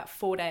walk for about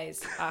 4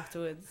 days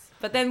afterwards.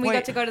 But then we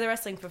got to go to the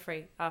wrestling for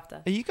free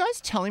after. Are you guys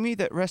telling me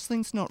that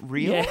wrestling's not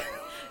real? Yeah.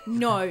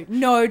 No,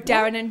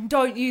 Darren, and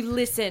don't you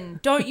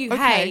listen. Don't you,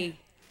 hey.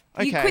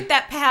 You quit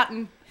that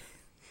pouting.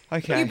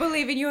 Okay. You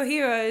believe in your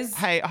heroes.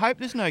 Hey, I hope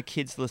there's no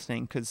kids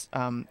listening, because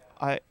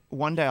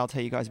one day I'll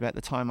tell you guys about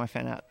the time I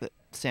found out that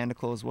Santa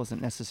Claus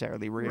wasn't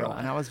necessarily real. Right.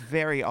 And I was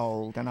very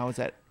old, and I was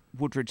at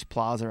Woodridge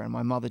Plaza, and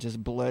my mother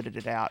just blurted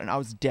it out, and I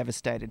was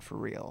devastated for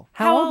real.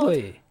 How old were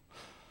you?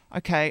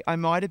 Okay, I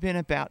might have been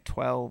about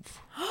 12.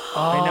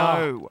 I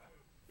know.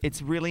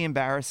 It's really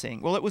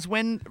embarrassing. Well, it was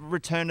when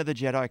Return of the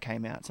Jedi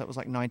came out, so it was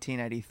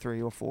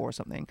 1983 or 4 or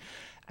something.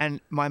 And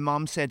my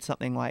mum said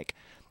something like,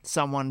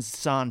 someone's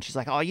son, she's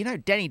like,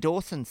 Danny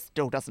Dawson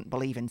still doesn't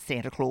believe in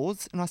Santa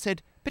Claus. And I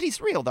said, but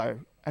he's real though.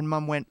 And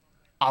Mum went,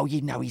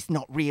 he's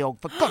not real.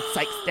 For God's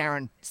sakes,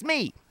 Darren, it's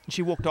me. And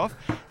she walked off.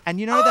 And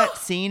you know that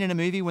scene in a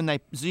movie when they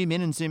zoom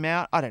in and zoom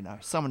out? I don't know.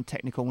 Someone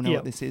technical will know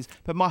what this is.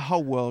 But my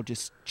whole world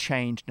just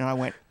changed. And I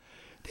went,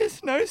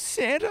 there's no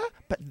Santa.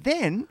 But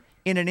then,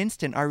 in an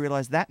instant, I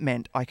realised that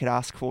meant I could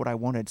ask for what I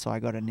wanted. So I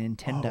got a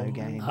Nintendo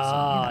game.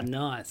 So,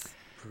 nice.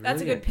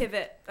 That's a good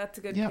pivot.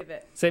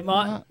 Pivot. See,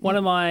 one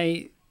of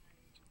my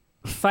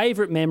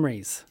favourite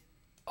memories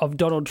of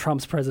Donald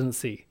Trump's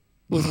presidency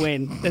was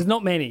when, there's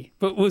not many,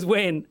 but was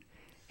when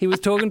he was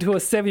talking to a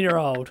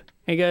 7-year-old.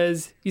 He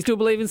goes, you still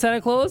believe in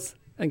Santa Claus?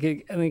 And he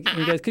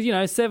goes,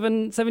 because,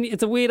 7,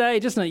 it's a weird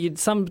age, isn't it?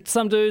 Some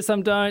do,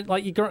 some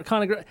don't. You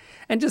kind of...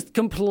 And just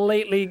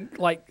completely,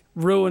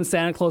 ruin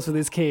Santa Claus for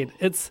this kid.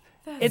 It's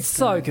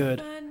so good.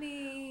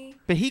 Funny.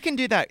 But he can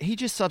do that. He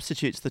just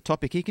substitutes the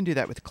topic. He can do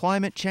that with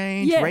climate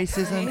change,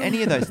 racism,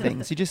 any of those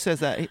things. He just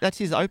says that. That's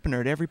his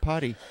opener at every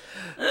party.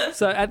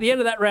 So at the end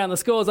of that round, the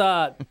scores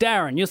are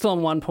Darren, you're still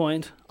on 1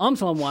 point. I'm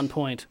still on 1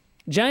 point.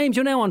 James,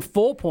 you're now on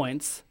 4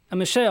 points. And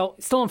Michelle,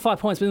 still on 5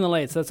 points, but in the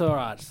lead, so that's all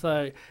right.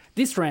 So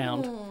this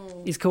round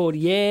is called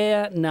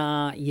Yeah,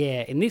 Nah,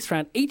 Yeah. In this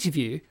round, each of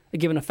you are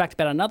given a fact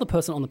about another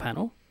person on the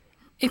panel.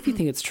 If you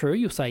think it's true,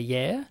 you'll say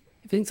yeah.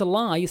 If you think it's a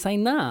lie, you say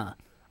nah.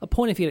 A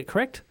point if you get it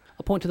correct.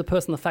 A point to the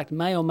person the fact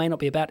may or may not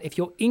be about if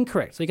you're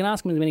incorrect. So you can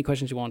ask them as many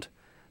questions you want.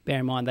 Bear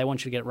in mind, they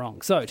want you to get it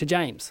wrong. So, to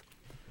James.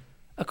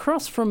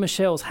 Across from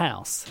Michelle's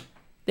house,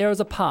 there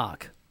is a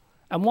park.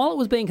 And while it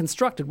was being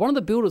constructed, one of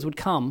the builders would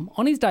come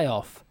on his day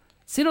off,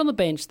 sit on the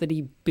bench that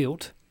he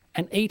built,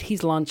 and eat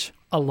his lunch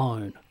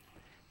alone.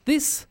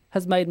 This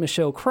has made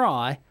Michelle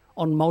cry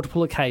on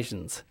multiple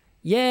occasions.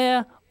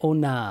 Yeah or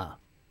nah?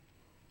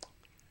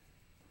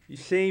 You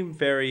seem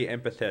very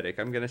empathetic.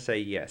 I'm going to say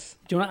yes.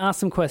 Do you want to ask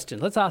some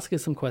questions? Let's ask you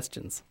some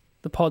questions.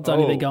 The pod's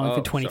only been going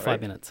for 25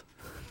 minutes.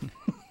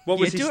 What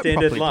was his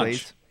standard lunch?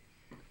 Please.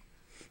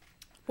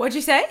 What'd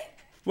you say?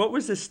 What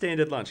was the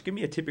standard lunch? Give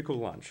me a typical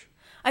lunch.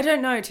 I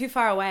don't know. Too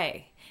far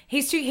away.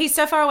 He's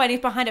so far away and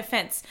he's behind a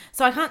fence,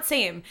 so I can't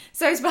see him.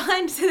 So he's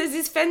behind, so there's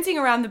this fencing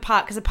around the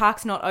park because the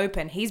park's not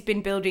open. He's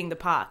been building the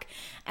park.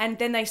 And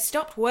then they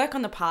stopped work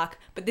on the park,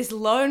 but this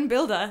lone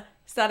builder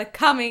started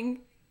coming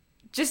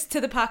just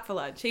to the park for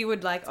lunch. He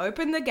would like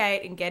open the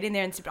gate and get in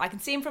there, and I can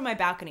see him from my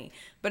balcony,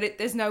 but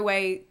there's no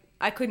way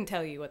I couldn't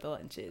tell you what the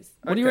lunch is.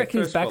 What do you reckon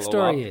his first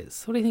backstory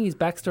is? What do you think his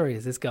backstory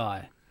is, this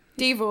guy?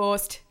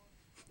 Divorced.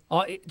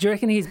 Oh, do you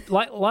reckon he's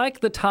like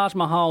the Taj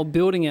Mahal,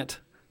 building it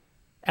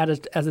as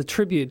a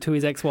tribute to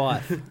his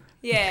ex-wife?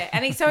 Yeah,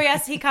 and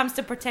he comes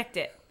to protect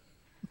it.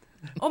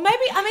 Or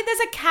maybe, I mean, there's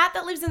a cat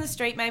that lives in the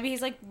street. Maybe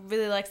he's like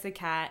really likes the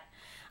cat.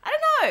 I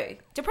don't know.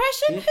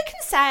 Depression? Who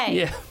can say?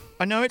 Yeah.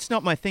 I know it's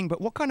not my thing,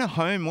 but what kind of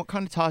home, what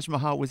kind of Taj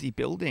Mahal was he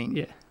building?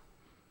 Yeah.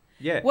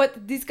 Yeah.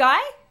 What, this guy?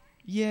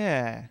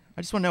 Yeah.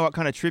 I just want to know what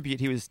kind of tribute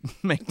he was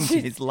making to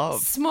his love.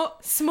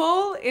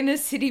 Small inner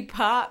city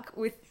park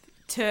with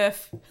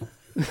turf.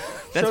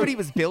 That's what he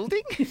was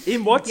building?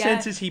 In what Yeah.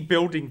 sense is he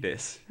building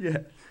this? Yeah.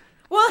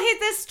 Well,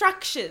 there's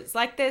structures.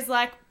 Like there's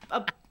like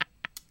a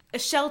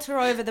shelter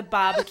over the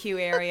barbecue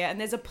area, and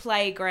there's a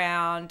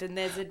playground, and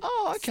there's a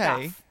okay.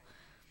 stuff.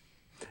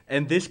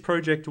 And this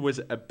project was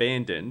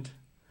abandoned.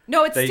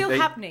 No, it's They- still they-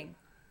 happening.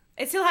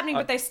 It's still happening,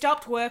 but they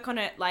stopped work on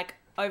it like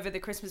over the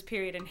Christmas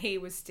period, and he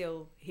was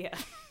still here.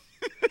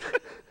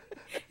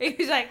 He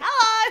was like,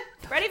 "Hello,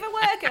 ready for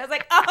work," and I was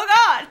like,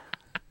 "Oh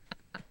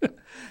God."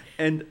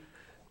 And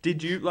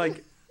did you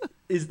like?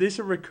 Is this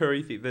a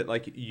recurring thing that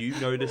like you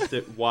noticed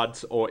it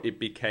once, or it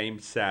became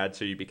sad,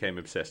 so you became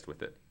obsessed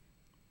with it?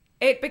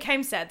 It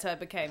became sad, so I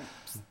became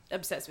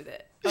obsessed with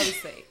it,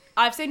 obviously.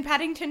 I've seen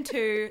Paddington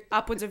 2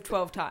 upwards of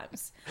 12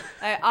 times.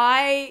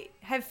 I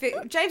have...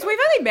 James, we've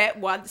only met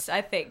once,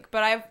 I think,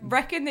 but I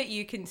reckon that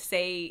you can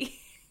see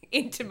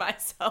into my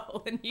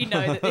soul, and you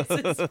know that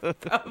this is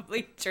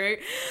probably true.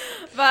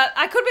 But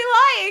I could be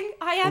lying.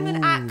 I am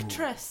an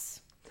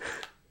actress.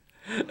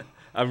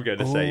 I'm going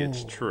to say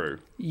it's true.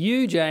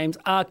 You, James,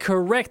 are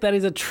correct. That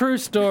is a true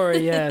story,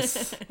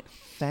 yes.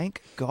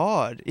 Thank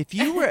God. If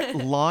you were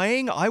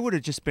lying, I would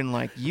have just been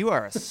like, you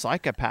are a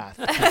psychopath.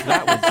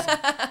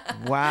 That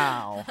was,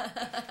 wow.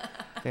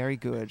 Very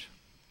good.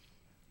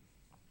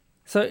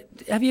 So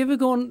have you ever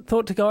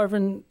thought to go over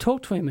and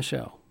talk to him,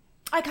 Michelle?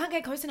 I can't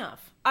get close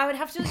enough. I would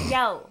have to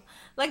yell.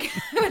 Like,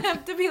 I would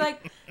have to be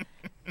like,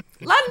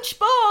 "Lunch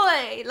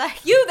boy!"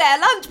 Like, "You there,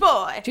 lunch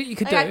boy!" You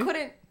could like, do. I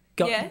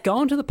couldn't...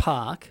 Go into the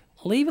park,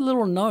 leave a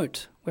little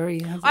note where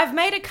he has... I've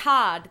made a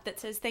card that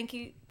says, thank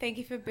you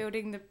for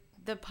building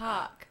the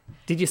park.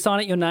 Did you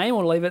sign it your name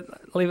or leave it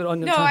on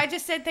your No, I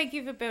just said thank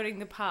you for building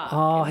the park.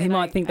 Oh, And he then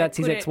might think that's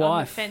his put it on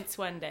the ex-wife. fence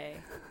one day.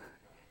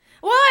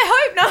 Well,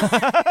 I hope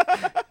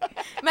not.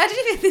 Imagine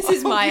if this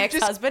is my you've just-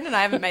 ex-husband and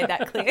I haven't made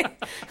that clear.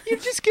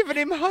 You've just given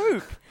him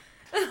hope.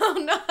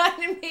 Oh no, I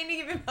didn't mean to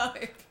give him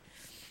hope.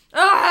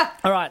 Ah!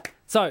 All right,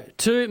 so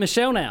to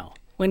Michelle now.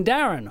 When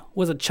Darren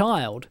was a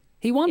child,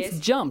 he once Yes.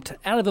 jumped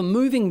out of a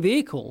moving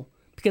vehicle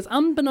because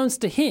unbeknownst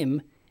to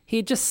him, he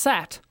had just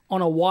sat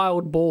on a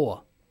wild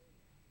boar.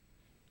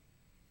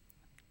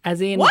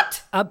 As in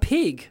What? a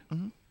pig.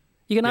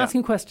 You can ask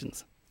him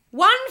questions.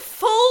 One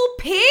full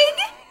pig?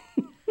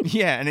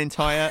 Yeah, an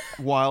entire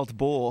wild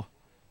boar.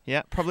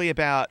 Yeah, probably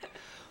about,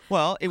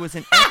 well, it was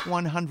an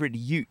F100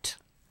 Ute,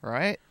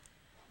 right?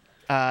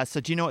 So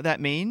do you know what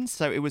that means?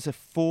 So it was a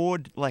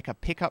Ford, like a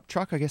pickup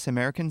truck, I guess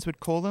Americans would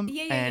call them.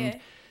 Yeah.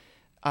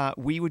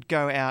 We would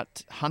go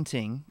out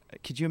hunting.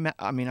 Could you imagine?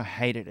 I mean, I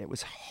hated it. It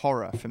was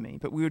horror for me.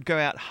 But we would go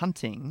out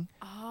hunting.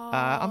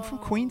 I'm from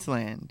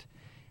Queensland.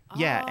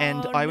 Yeah,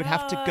 and I would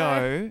have to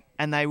go,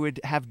 and they would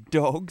have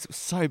dogs. It was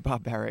so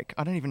barbaric.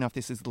 I don't even know if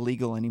this is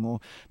legal anymore.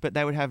 But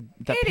they would have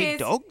the It pig is.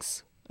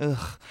 dogs.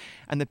 Ugh.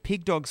 And the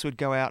pig dogs would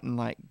go out and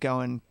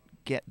go and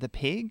get the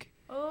pig.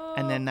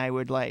 And then they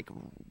would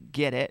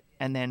get it.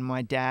 And then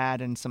my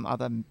dad and some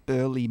other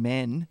burly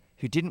men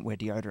who didn't wear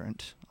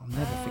deodorant, I'll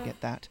never forget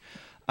that,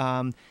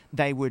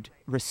 they would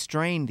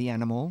restrain the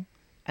animal,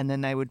 and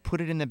then they would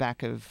put it in the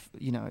back of,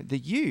 the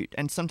ute.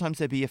 And sometimes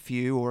there'd be a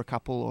few or a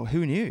couple, or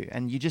who knew.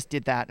 And you just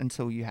did that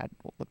until you had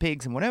all the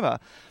pigs and whatever.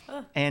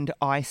 And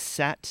I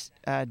sat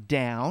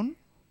down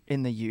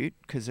in the ute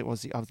because I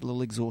was a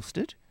little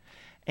exhausted.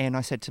 And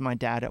I said to my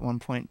dad at one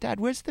point, "Dad,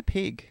 where's the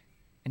pig?"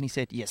 And he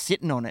said, "You're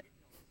sitting on it."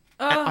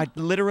 And I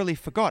literally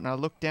forgot. And I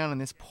looked down,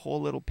 and this poor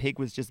little pig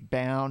was just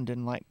bound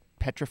and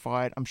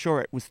petrified. I'm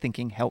sure it was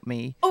thinking, "Help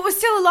me." Oh, we're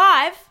still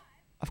alive?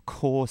 Of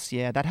course,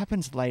 yeah. That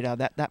happens later.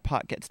 That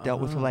part gets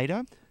dealt with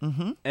later.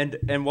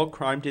 And what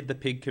crime did the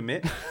pig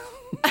commit?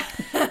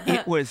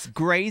 It was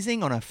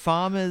grazing on a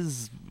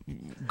farmer's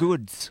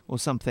goods or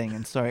something,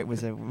 and so it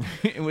was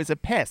a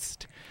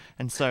pest,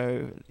 and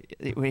so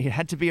it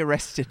had to be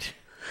arrested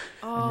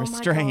and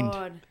restrained.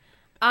 My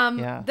God.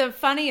 Yeah. The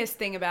funniest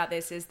thing about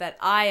this is that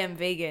I am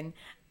vegan.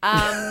 So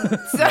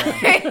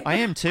I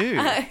am too.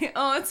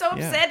 oh, it's so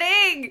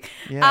upsetting.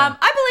 Yeah.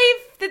 I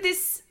believe that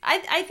this.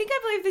 I think I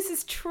believe this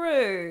is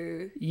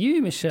true.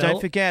 You, Michelle.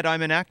 Don't forget,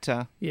 I'm an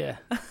actor. Yeah.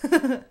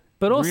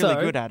 But also,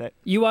 Really good at it.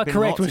 You are Been in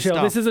correct, lots of Michelle.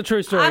 stuff. This is a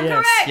true story, I'm yes.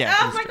 correct. Yeah,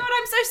 oh it my is God,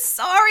 I'm so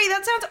sorry.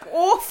 That sounds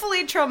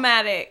awfully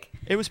traumatic.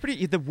 It was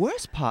pretty. The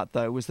worst part,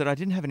 though, was that I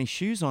didn't have any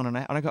shoes on, and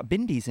I got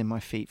bindies in my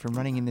feet from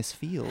running in this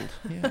field.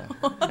 Yeah.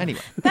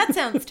 Anyway. That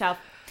sounds tough.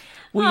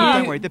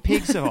 Don't worry, the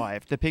pig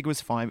survived. The pig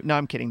was fine. No,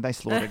 I'm kidding. They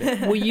slaughtered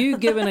it. Were you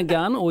given a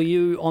gun or were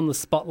you on the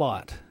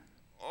spotlight?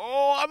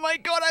 Oh my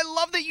God, I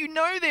love that you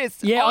know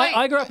this. Yeah,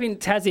 I grew up in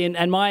Tassie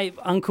and my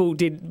uncle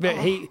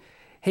did,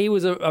 he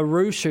was a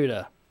roo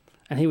shooter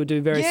and he would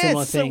do very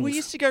similar things. So we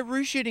used to go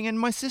roo shooting and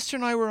my sister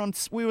and I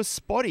we were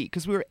spotty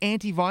because we were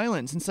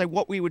anti-violence, and so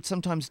what we would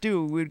sometimes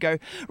do, we would go,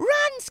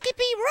 run,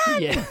 Skippy,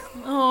 run! Yeah.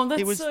 Oh,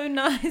 that's so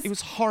nice. It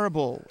was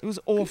horrible. It was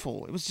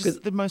awful. It was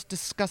just the most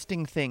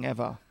disgusting thing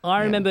ever.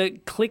 I remember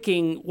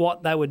clicking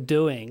what they were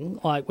doing,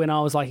 like when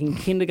I was like in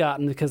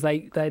kindergarten, because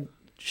they'd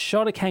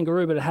shot a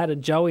kangaroo, but it had a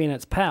joey in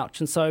its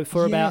pouch. And so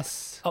for about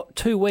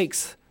 2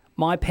 weeks,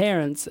 my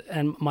parents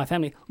and my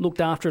family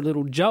looked after a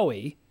little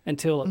joey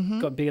until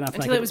it got big enough.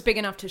 Until it was big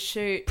enough to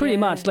shoot. Pretty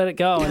much, let it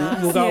go.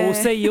 And we'll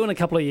see you in a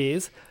couple of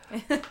years.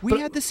 We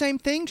had the same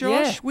thing,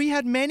 Josh. Yeah. We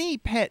had many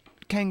pet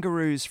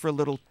kangaroos for a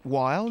little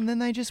while, and then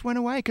they just went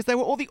away because they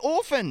were all the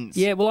orphans.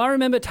 Yeah, well, I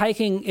remember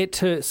taking it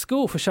to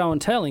school for show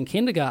and tell in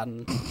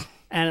kindergarten.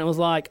 And it was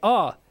like,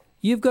 oh,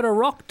 you've got a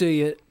rock, do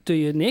you,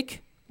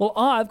 Nick? Well,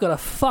 I've got a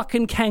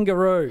fucking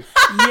kangaroo.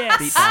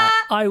 Yes,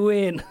 I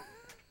win.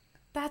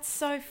 That's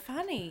so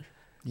funny.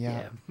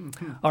 Yeah.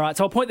 All right,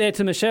 so I'll point there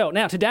to Michelle.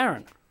 Now to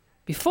Darren.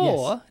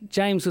 Before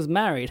James was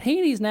married, he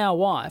and his now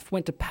wife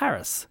went to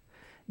Paris.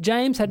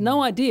 James had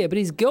no idea, but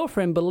his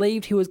girlfriend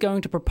believed he was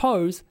going to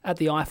propose at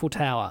the Eiffel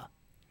Tower.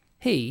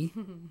 He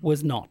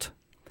was not.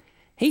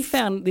 He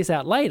found this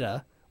out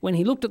later when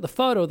he looked at the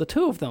photo of the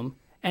two of them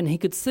and he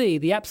could see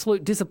the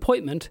absolute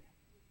disappointment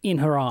in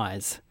her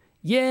eyes.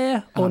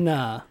 Yeah or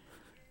nah?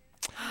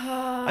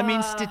 I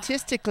mean,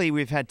 statistically,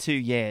 we've had 2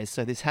 years,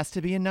 so this has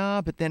to be a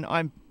nah, but then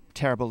I'm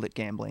terrible at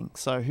gambling,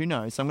 so who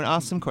knows? So I'm going to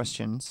ask some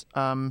questions.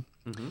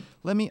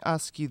 Let me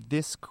ask you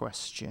this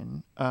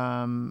question.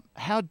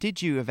 How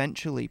did you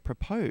eventually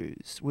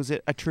propose? Was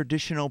it a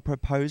traditional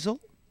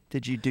proposal?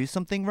 Did you do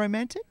something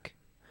romantic?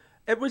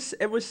 It was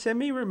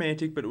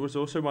semi-romantic, but it was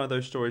also one of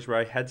those stories where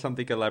I had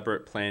something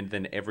elaborate planned,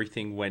 then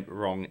everything went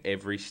wrong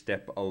every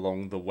step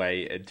along the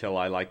way until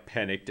I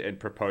panicked and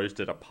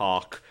proposed at a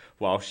park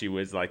while she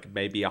was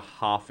maybe a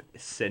half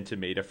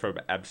centimeter from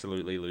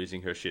absolutely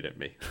losing her shit at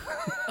me.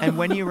 And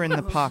when you were in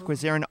the park, was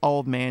there an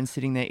old man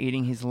sitting there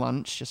eating his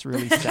lunch, just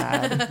really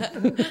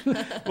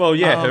sad? Well,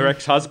 yeah, her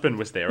ex-husband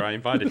was there. I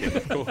invited him,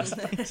 of course.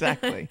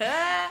 Exactly.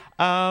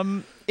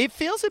 It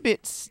feels a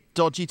bit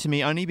dodgy to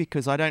me, only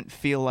because I don't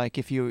feel like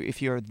if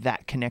you're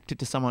that connected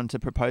to someone to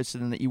propose to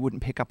them that you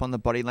wouldn't pick up on the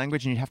body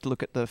language, and you'd have to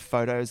look at the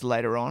photos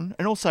later on.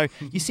 And also,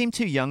 you seem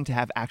too young to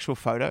have actual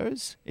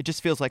photos. It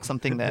just feels like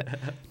something that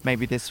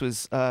maybe this was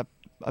a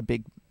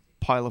big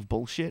pile of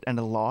bullshit and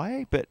a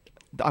lie, but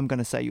I'm going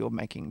to say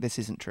this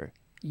isn't true.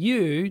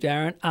 You,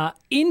 Darren, are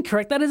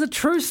incorrect. That is a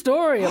true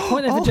story. A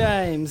point there for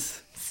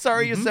James.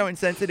 Sorry, you're so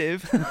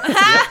insensitive. Yep,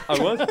 I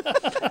was.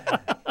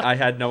 I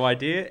had no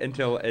idea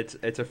until it's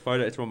a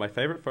photo. It's one of my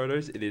favorite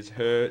photos. It is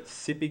her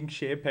sipping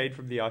champagne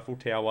from the Eiffel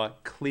Tower,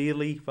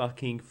 clearly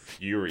fucking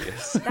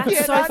furious.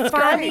 That's so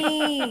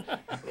funny.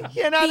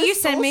 Can you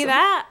send me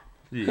that?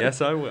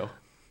 Yes, I will.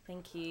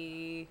 Thank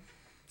you.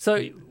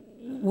 So,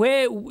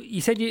 where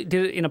you said you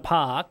did it in a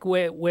park?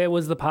 Where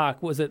was the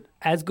park? Was it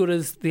as good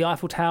as the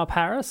Eiffel Tower,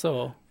 Paris,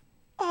 or?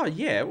 Oh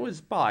yeah, it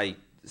was by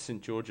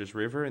St. George's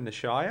River in the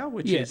Shire,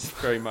 which is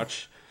very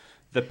much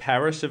the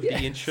Paris of the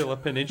Insular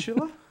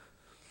Peninsula.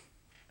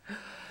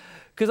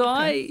 Because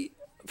I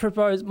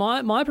proposed,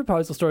 my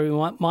proposal story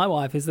with my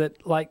wife is that,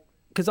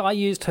 because I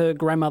used her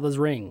grandmother's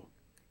ring.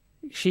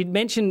 She'd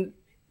mentioned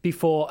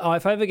before,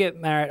 if I ever get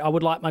married, I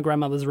would like my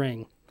grandmother's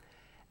ring.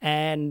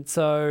 And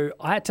so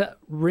I had to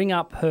ring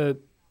up her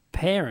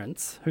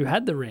parents who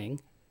had the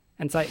ring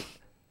and say,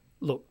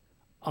 look,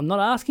 I'm not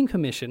asking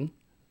permission,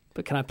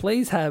 but can I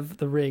please have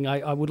the ring?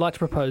 I would like to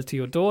propose to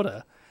your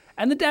daughter.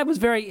 And the dad was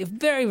very,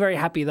 very, very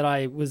happy that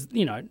I was,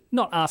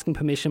 not asking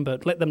permission,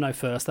 but let them know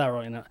first. They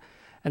were in it.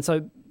 And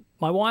so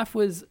my wife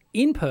was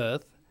in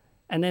Perth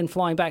and then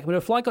flying back, but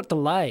her flight got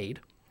delayed.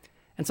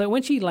 And so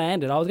when she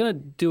landed, I was going to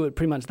do it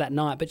pretty much that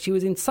night, but she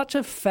was in such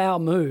a foul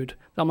mood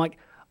that I'm like,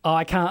 oh,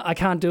 I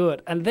can't do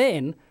it. And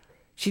then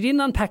she didn't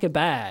unpack her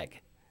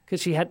bag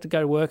because she had to go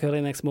to work early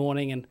the next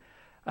morning. And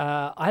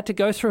I had to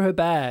go through her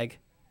bag,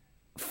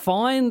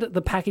 find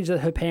the package that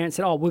her parents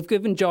said, oh, we've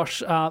given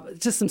Josh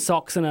just some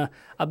socks and a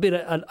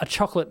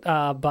chocolate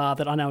bar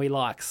that I know he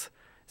likes.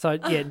 So,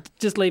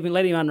 just let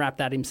him unwrap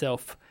that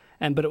himself.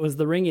 But it was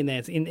the ring in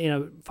there,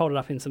 folded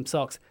up in some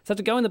socks. So I had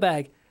to go in the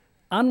bag,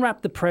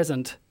 unwrap the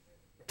present,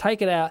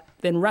 take it out,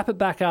 then wrap it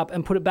back up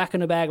and put it back in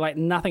the bag like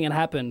nothing had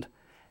happened.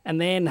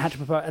 And then had to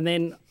propose. And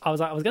then I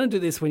was like, I was going to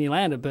do this when you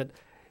landed, but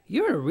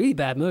you're in a really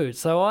bad mood.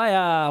 So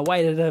I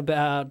waited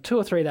about 2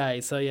 or 3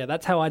 days. So, yeah,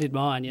 that's how I did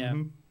mine, yeah.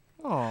 Mm-hmm.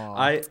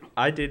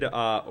 I did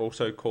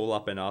also call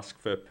up and ask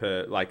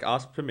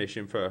ask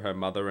permission for her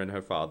mother and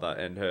her father,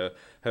 and her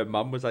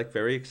mum was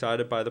very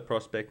excited by the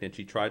prospect, and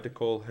she tried to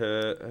call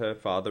her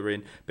father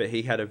in, but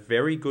he had a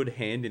very good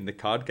hand in the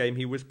card game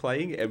he was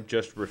playing and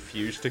just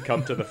refused to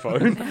come to the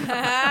phone.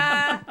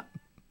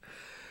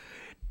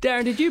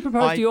 Darren, did you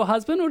propose to your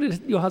husband, or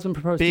did your husband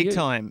propose to you? Big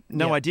time.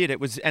 No, Yeah. I did. It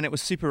was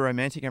super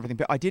romantic and everything,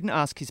 but I didn't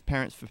ask his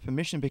parents for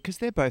permission because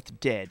they're both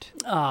dead.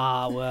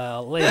 Ah,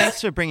 well, let's...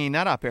 Thanks for bringing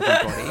that up,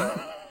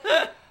 everybody.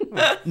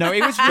 No,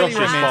 it was really Josh's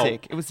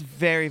romantic. fault. It was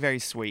very, very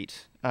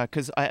sweet.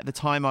 Because at the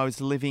time I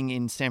was living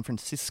in San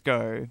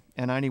Francisco,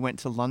 and I only went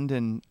to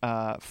London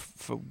I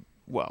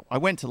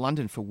went to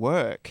London for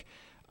work,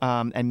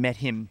 and met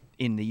him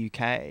in the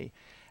UK.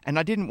 And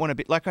I didn't want to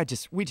be like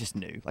we just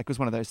knew, like it was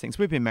one of those things.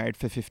 We've been married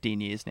for 15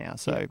 years now,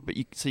 so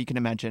you can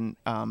imagine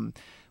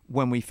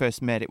when we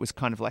first met, it was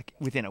kind of like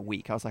within a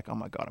week I was like, oh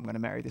my God, I'm going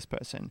to marry this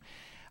person,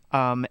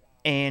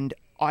 and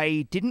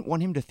I didn't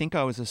want him to think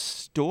I was a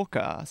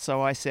stalker,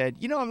 so I said,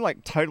 I'm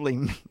like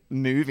totally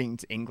moving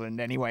to England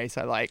anyway,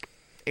 so like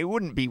it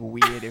wouldn't be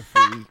weird if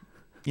we,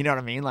 you know what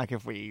I mean, like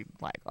if we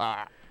like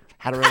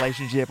had a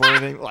relationship or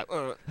anything. Like,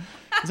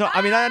 so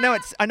I mean, I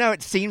know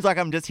it seems like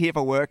I'm just here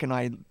for work and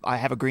I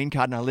have a green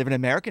card and I live in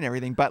America and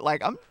everything, but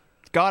like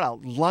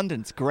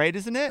London's great,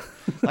 isn't it?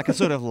 Like I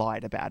sort of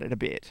lied about it a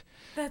bit,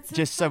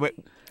 just so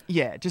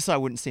I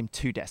wouldn't seem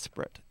too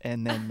desperate.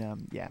 And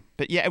then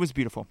but yeah, it was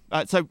beautiful.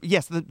 So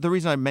yes, the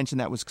reason I mentioned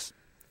that was.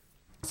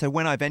 So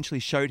when I eventually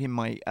showed him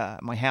my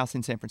house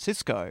in San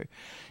Francisco,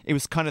 it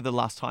was kind of the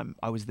last time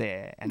I was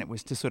there, and it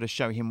was to sort of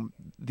show him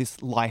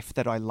this life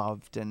that I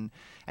loved, and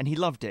he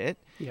loved it.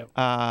 Yep.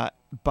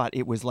 But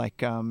it was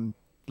like,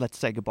 let's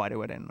say goodbye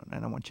to it, and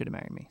I want you to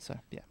marry me. So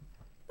yeah.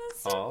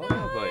 That's so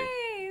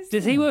nice.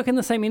 Does he work in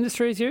the same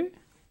industry as you?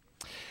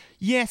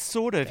 Yes,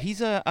 sort of. He's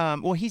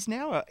he's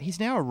now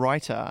a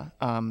writer.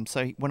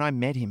 So when I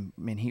met him,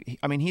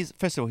 he's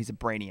first of all, he's a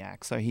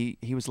brainiac. So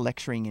he was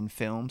lecturing in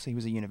film. So he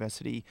was a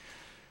university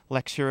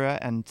lecturer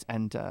and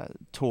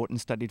taught and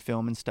studied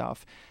film and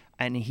stuff.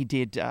 And he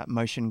did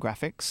motion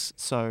graphics.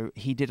 So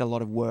he did a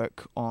lot of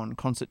work on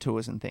concert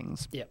tours and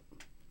things. Yep.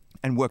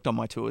 And worked on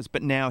my tours,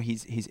 but now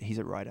he's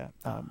a writer.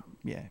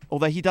 Yeah.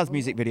 Although he does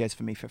music videos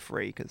for me for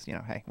free because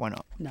hey, why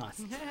not?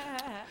 Nice.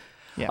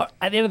 Yeah.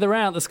 At the end of the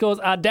round, the scores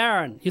are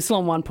Darren, you're still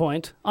on 1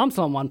 point. I'm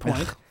still on 1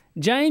 point.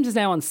 James is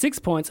now on 6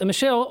 points, and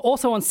Michelle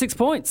also on 6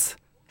 points.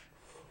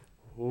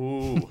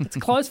 Ooh. It's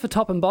close for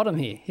top and bottom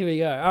here. Here we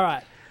go. All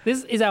right.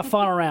 This is our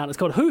final round. It's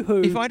called Who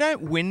Who. If I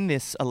don't win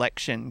this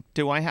election,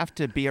 do I have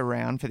to be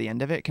around for the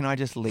end of it? Can I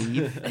just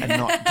leave and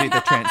not do the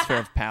transfer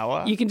of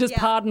power? You can just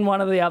pardon one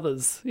of the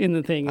others in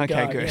the thing. And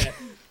Okay, go. good. Yeah.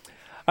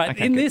 All right.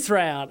 Okay, in good. this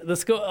round, the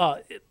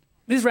score.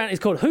 This round is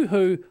called Who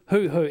Who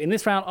Who Who. In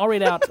this round, I'll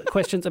read out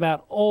questions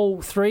about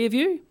all three of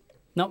you,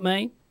 not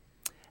me.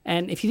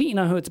 And if you think you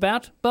know who it's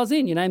about, buzz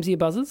in. Your names are your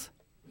buzzers.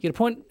 You get a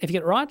point if you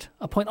get it right,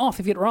 a point off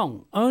if you get it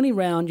wrong. Only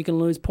round you can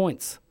lose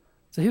points.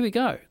 So here we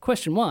go.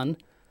 Question 1.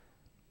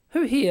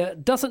 Who here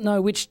doesn't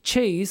know which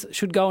cheese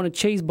should go on a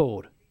cheese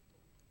board?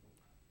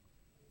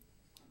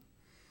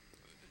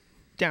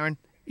 Darren.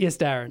 Yes,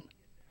 Darren.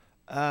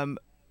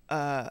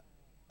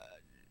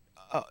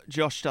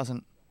 Josh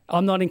doesn't.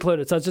 I'm not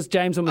included, so it's just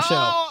James or Michelle.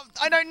 Oh,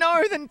 I don't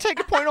know. Then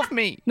take a point off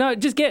me. No,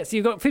 just guess.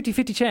 You've got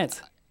 50-50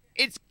 chance.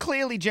 It's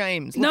clearly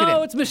James. Look at No,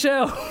 him. it's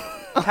Michelle.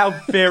 How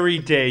very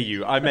dare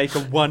you? I make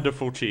a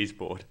wonderful cheese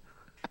board.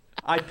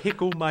 I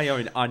pickle my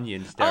own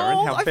onions,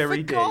 Darren. How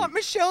very dare forgot. you?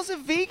 Michelle's a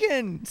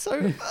vegan.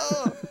 So,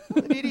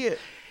 what an idiot.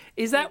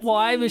 Is that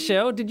why,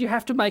 Michelle? Did you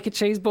have to make a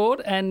cheese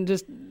board and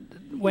just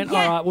went, all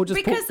right, we'll just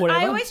because put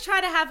whatever? I always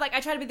try to have I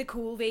try to be the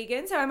cool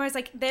vegan, so I'm always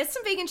like, there's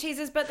some vegan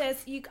cheeses, but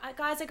there's you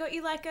guys, I got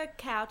you like a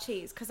cow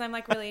cheese because I'm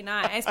like really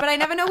nice, but I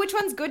never know which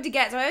one's good to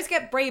get, so I always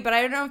get brie, but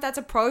I don't know if that's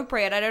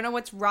appropriate. I don't know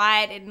what's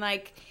right, and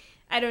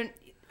I don't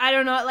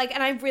know,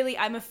 and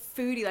I'm a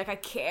foodie, I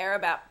care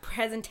about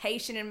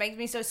presentation, and it makes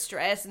me so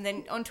stressed. And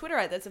then on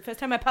Twitter, that's the first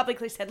time I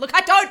publicly said, look,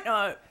 I don't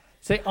know.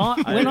 See,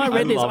 when I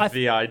read this, love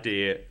the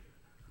idea.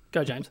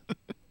 Go, James.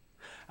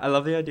 I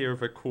love the idea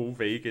of a cool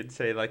vegan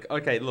saying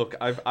okay, look,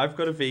 I've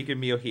got a vegan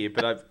meal here,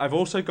 but I've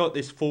also got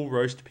this full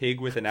roast pig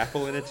with an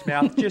apple in its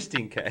mouth just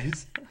in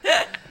case.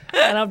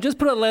 And I've just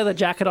put a leather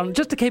jacket on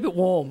just to keep it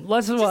warm.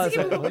 That's what I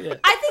said. I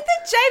think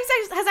that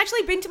James has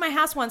actually been to my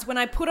house once when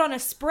I put on a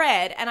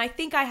spread, and I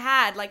think I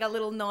had a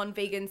little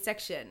non-vegan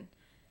section.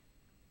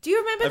 Do you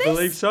remember this? I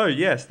believe so,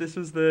 yes. This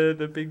was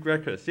the big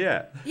breakfast,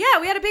 yeah. Yeah,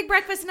 we had a big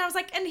breakfast, and I was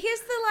like, and here's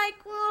the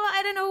well,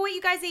 I don't know what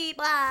you guys eat,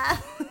 blah.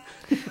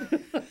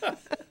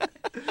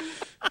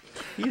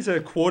 Here's a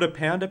quarter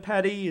pounder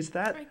patty. Is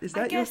that I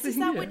your guess, thing? is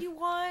that what you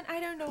want? I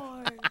don't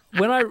know.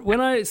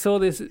 When I saw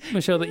this,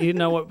 Michelle, that you didn't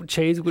know what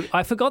cheese would,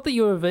 I forgot that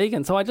you were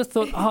vegan. So I just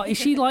thought, is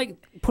she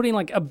putting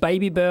a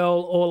Baby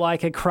Bell or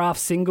a Kraft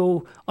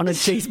single on a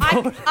cheese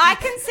board? I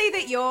can see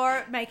that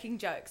you're making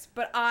jokes,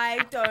 but I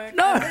don't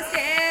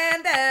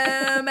understand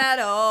them at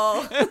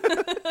all.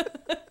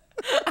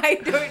 I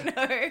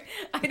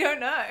don't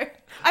know.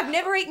 I've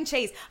never eaten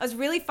cheese. I was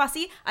really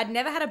fussy. I'd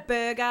never had a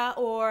burger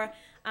or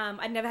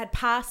I'd never had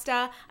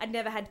pasta. I'd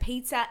never had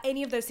pizza,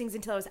 any of those things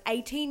until I was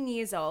 18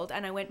 years old,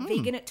 and I went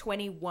vegan at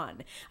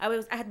 21.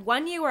 I had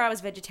 1 year where I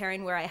was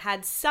vegetarian, where I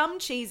had some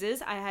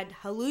cheeses. I had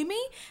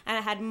halloumi and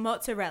I had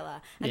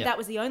mozzarella, and that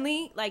was the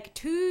only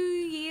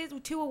 2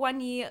 or 1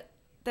 year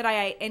that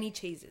I ate any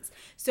cheeses.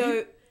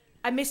 So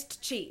I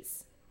missed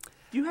cheese.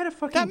 You had a That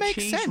fucking makes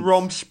cheese sense.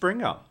 Rom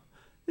Springer.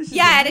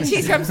 Yeah, I had a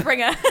cheese from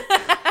Springer.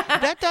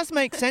 That does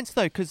make sense,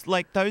 though, because,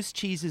 like, those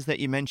cheeses that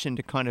you mentioned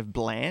are kind of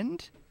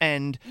bland,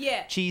 and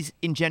Yeah. cheese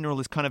in general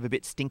is kind of a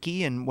bit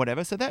stinky and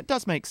whatever, so that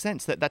does make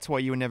sense. That's why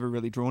you were never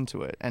really drawn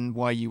to it, and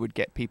why you would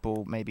get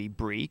people maybe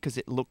brie, because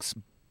it looks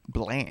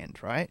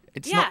bland, right?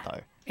 It's not,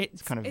 though.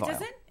 It's kind of It vile.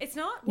 doesn't? It's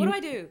not? What do I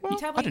do? Well, you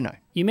tell me. I don't know.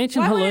 You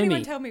mentioned Why halloumi. won't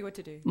anyone tell me what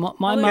to do? My Get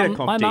a mum,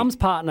 Compti. my mum's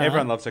partner.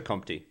 Everyone loves a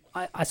Compti.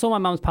 I saw my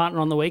mum's partner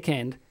on the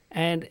weekend,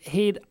 and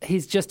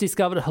he's just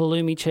discovered a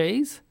halloumi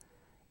cheese,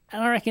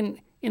 and I reckon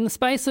in the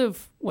space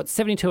of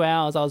 72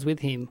 hours I was with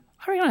him,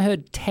 I reckon I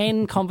heard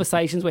 10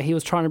 conversations where he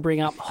was trying to bring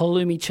up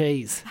halloumi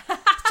cheese.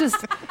 It's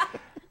just,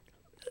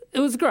 it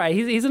was great.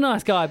 He's a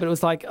nice guy, but it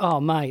was like, oh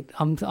mate,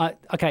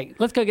 okay,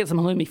 let's go get some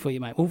halloumi for you,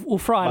 mate. We'll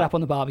fry it up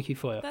on the barbecue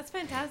for you. That's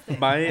fantastic.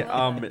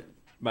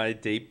 My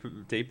deep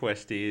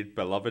wested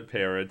beloved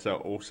parents are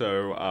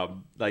also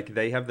like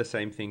they have the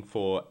same thing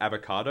for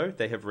avocado.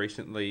 They have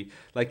recently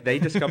they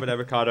discovered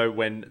avocado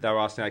when they were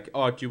asking like,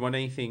 oh, do you want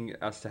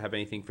us to have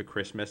anything for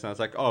Christmas? And I was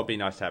like, oh, it'd be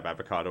nice to have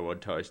avocado on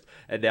toast.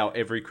 And now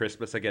every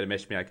Christmas I get a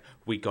message being like,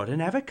 we got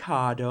an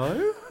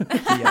avocado.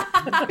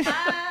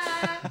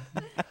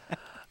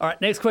 All right,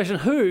 next question.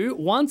 Who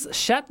once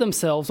shat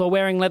themselves while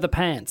wearing leather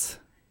pants?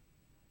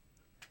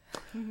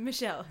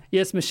 Michelle.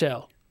 Yes,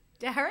 Michelle.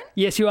 Darren?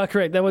 Yes, you are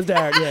correct. That was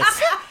Darren, yes.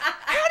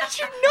 How did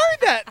you know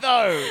that,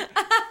 though?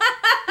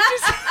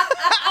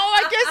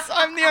 I guess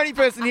I'm the only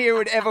person here who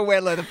would ever wear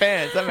leather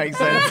pants. That makes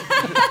sense.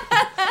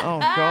 Oh,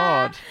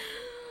 God.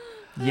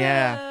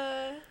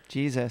 Yeah.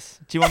 Jesus.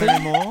 Do you want to know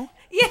more?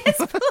 Yes,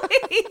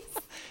 please.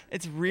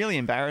 It's really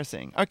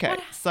embarrassing. Okay,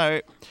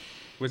 so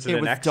Was it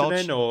an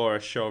accident or a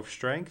show of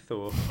strength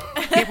or?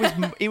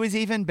 it was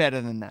even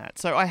better than that.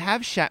 So I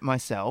have shat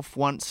myself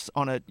once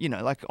on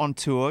on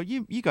tour.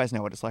 You guys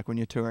know what it's like when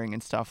you're touring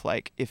and stuff.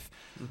 Like if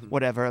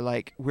whatever,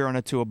 like we're on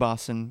a tour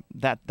bus and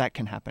that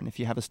can happen if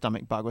you have a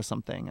stomach bug or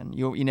something, and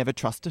you never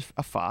trust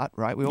a fart,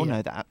 right? We all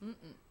know that.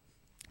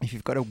 If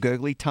you've got a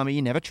gurgly tummy,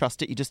 you never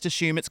trust it. You just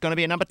assume it's going to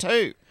be a number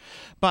 2.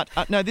 But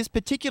no, this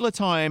particular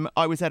time,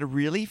 I was at a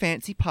really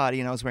fancy party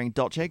and I was wearing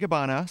Dolce &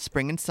 Gabbana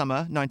Spring and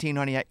Summer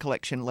 1998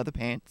 collection leather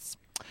pants.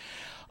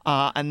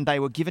 And they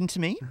were given to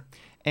me.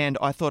 And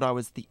I thought I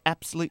was the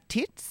absolute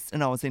tits.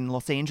 And I was in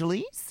Los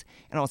Angeles.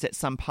 And I was at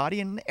some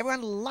party and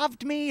everyone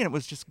loved me. And it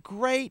was just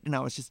great. And I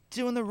was just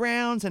doing the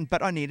rounds.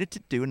 But I needed to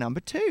do a number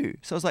 2.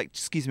 So I was like,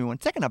 excuse me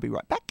 1 second, I'll be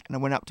right back. And I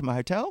went up to my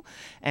hotel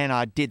and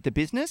I did the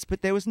business.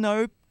 But there was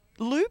no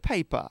loo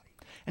paper.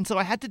 And so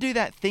I had to do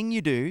that thing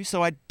you do.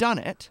 So I'd done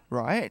it,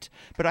 right?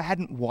 But I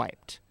hadn't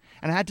wiped.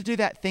 And I had to do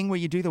that thing where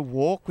you do the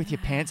walk with your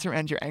pants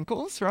around your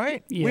ankles,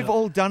 right? Yeah. We've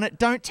all done it.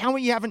 Don't tell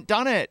me you haven't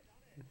done it.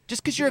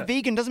 Just because you're a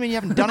vegan doesn't mean you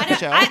haven't done it,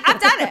 Michelle. I've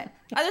done it.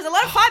 There's a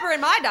lot of fibre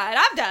in my diet.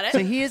 I've done it. So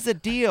here's the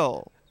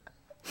deal.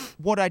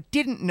 What I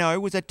didn't know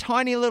was a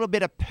tiny little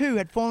bit of poo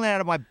had fallen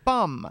out of my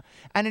bum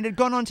and it had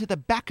gone onto the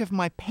back of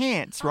my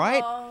pants,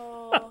 right?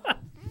 Oh.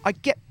 I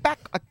get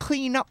back, I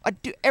clean up, I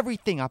do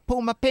everything. I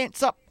pull my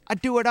pants up, I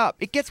do it up.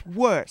 It gets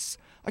worse.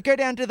 I go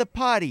down to the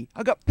party.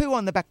 I got poo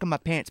on the back of my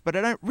pants, but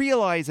I don't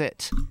realise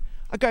it.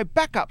 I go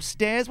back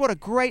upstairs. What a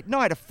great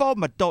night. I fold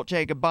my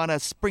Dolce &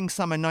 Gabbana Spring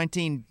Summer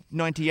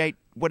 1998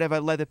 whatever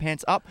leather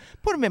pants up,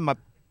 put them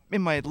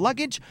in my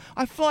luggage.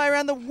 I fly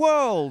around the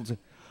world.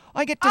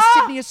 I get to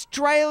Sydney,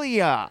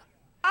 Australia.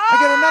 I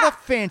got another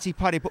fancy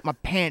party, put my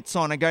pants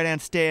on, I go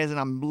downstairs and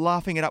I'm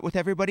laughing it up with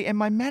everybody. And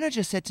my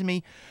manager said to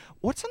me,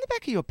 what's on the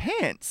back of your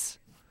pants?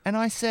 And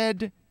I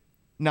said,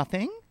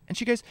 nothing. And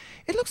she goes,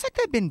 it looks like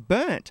they've been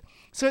burnt.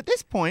 So at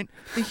this point,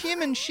 the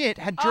human shit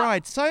had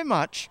dried so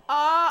much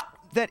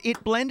that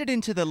it blended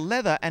into the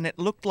leather and it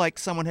looked like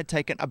someone had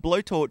taken a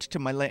blowtorch to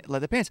my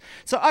leather pants.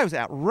 So I was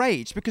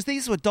outraged because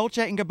these were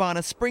Dolce &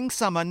 Gabbana Spring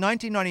Summer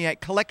 1998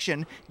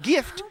 collection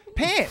gift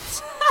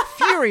pants.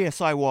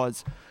 Furious I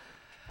was.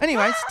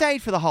 Anyway,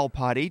 stayed for the whole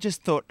party.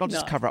 Just thought, I'll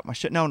just cover up my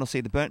shit. No one will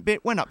see the burnt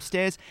bit. Went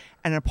upstairs,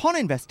 and upon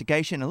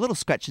investigation, a little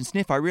scratch and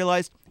sniff, I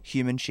realised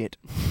human shit.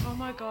 Oh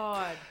my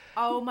god.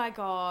 Oh my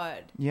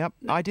god. Yep,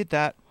 I did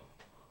that.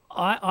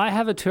 I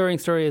have a touring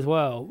story as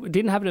well. It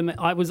didn't happen to me.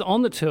 I was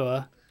on the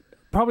tour.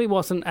 Probably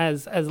wasn't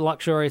as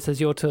luxurious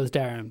as your tours,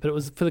 Darren, but it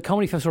was for the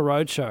Comedy Festival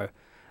Roadshow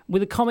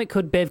with a comic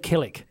called Bev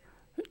Killick.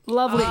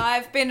 Lovely.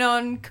 I've been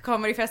on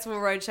Comedy Festival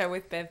Roadshow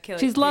with Bev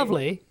Killick. She's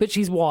lovely, but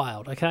she's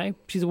wild, okay?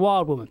 She's a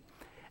wild woman.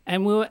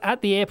 And we were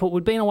at the airport.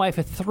 We'd been away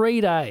for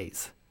 3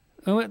 days.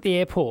 We were at the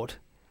airport,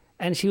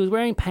 and she was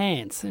wearing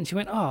pants, and she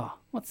went, oh,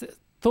 what's this?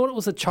 Thought it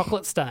was a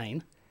chocolate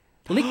stain,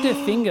 licked her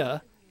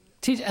finger,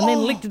 and then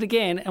licked it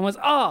again, and was,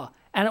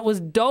 and it was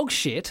dog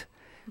shit,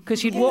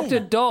 because she'd walked her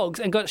dogs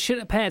and got shit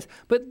in her pants.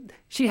 But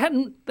she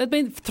hadn't, there'd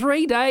been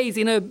 3 days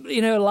in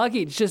her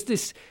luggage, just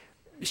this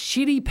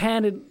shitty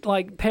panted,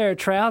 pair of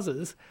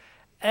trousers.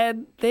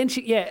 And then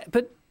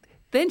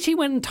then she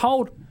went and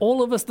told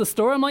all of us the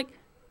story. I'm like,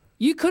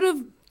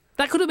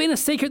 that could have been a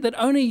secret that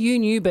only you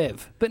knew,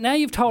 Bev. But now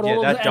you've told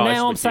all of it, and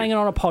now I'm saying it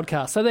on a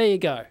podcast. So there you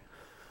go.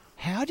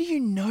 How do you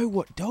know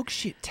what dog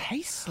shit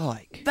tastes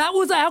like? That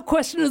was our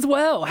question as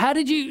well. How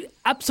did you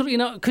absolutely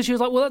know? Because she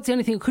was like, well, that's the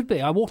only thing it could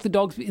be. I walked the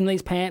dogs in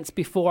these pants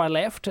before I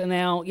left, and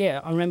now,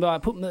 I remember I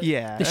put the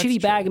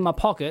shitty bag in my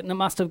pocket, and it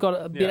must have got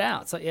a bit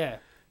out. So, yeah.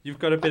 You've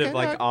got a bit of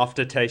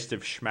aftertaste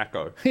of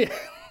schmacko. Yeah.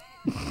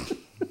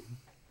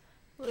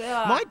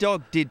 My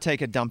dog did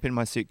take a dump in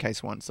my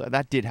suitcase once, so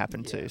that did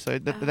happen too. So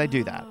they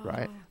do that,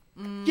 right?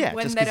 Yeah,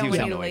 When just they because he don't was want you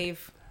to annoyed.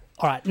 leave.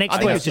 All right, next I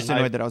think he was question. just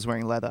annoyed that I was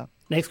wearing leather.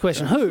 Next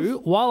question. Who,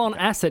 while on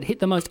acid, hit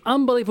the most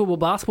unbelievable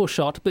basketball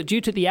shot, but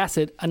due to the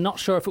acid, are not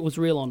sure if it was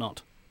real or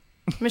not?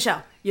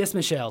 Michelle. Yes,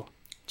 Michelle.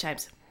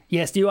 James.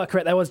 Yes, you are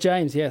correct. That was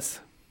James, yes.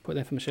 Put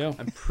that for Michelle.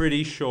 I'm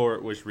pretty sure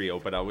it was real,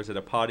 but I was at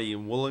a party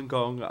in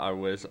Wollongong. I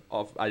was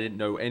off. I didn't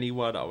know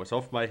anyone. I was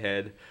off my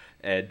head,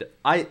 and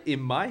in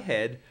my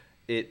head,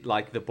 it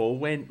like the ball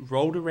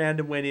rolled around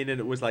and went in, and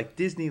it was like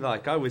Disney.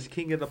 Like I was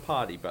king of the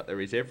party, but there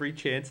is every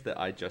chance that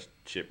I just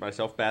shit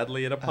myself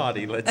badly at a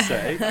party, let's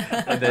say,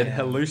 and then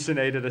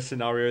hallucinated a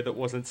scenario that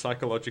wasn't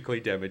psychologically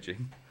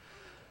damaging.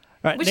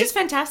 Right, Which is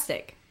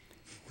fantastic.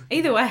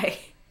 Either way.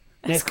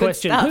 Next good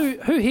question.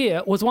 stuff. Who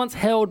here was once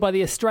held by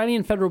the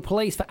Australian Federal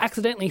Police for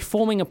accidentally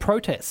forming a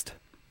protest?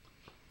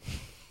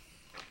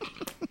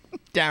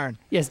 Darren.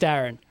 Yes,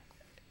 Darren.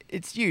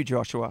 It's you,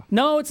 Joshua.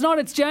 No, it's not.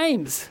 It's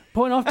James.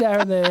 Point off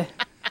Darren there.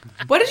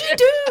 What did you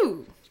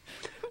do?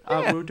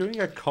 We were doing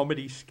a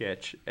comedy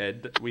sketch,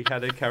 and we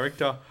had a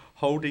character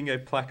holding a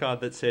placard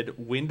that said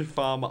 "Wind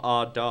farm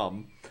are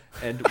dumb,"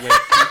 and went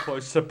too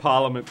close to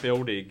Parliament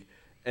building.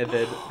 And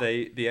then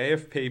the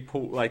AFP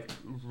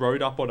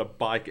rode up on a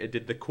bike and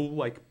did the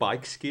cool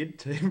bike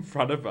skid in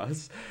front of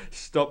us,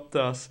 stopped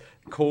us,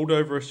 called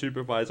over a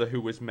supervisor who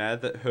was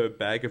mad that her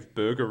bag of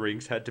burger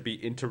rings had to be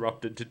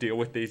interrupted to deal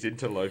with these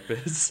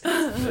interlopers.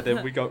 And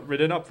then we got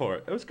written up for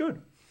it. It was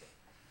good.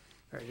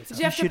 Did you have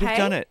You to should pay? have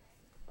done it.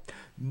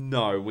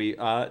 No, we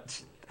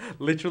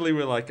literally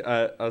were like,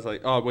 I was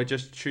like, oh, we're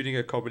just shooting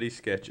a comedy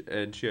sketch,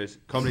 and she goes,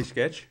 comedy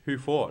sketch? Who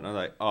for? And I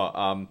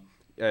was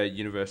like,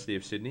 University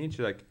of Sydney, and she's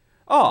like,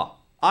 oh,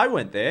 I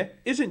went there.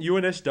 Isn't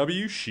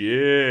UNSW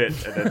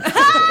shit? And then sent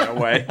us on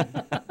our way.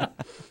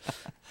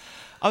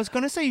 I was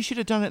going to say you should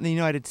have done it in the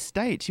United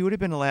States. You would have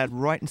been allowed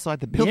right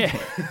inside the building.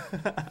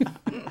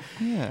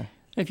 Yeah.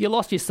 If you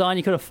lost your sign,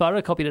 you could have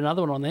photocopied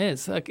another one on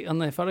theirs, on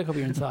their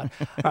photocopier inside.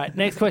 All right,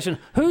 next question.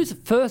 Whose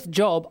first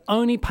job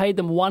only paid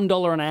them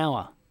 $1 an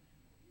hour?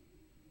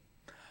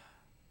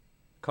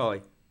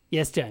 Collie.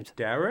 Yes, James.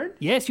 Darren?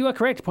 Yes, you are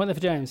correct. Point there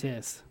for James,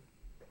 yes.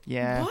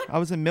 Yeah. What? I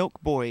was a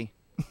milk boy.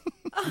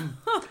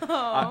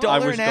 I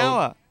 $1 was an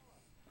hour.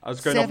 I was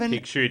going on 7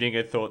 pig shooting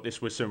and thought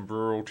this was some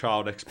rural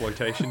child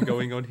exploitation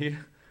going on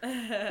here.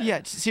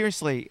 Yeah,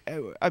 seriously.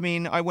 I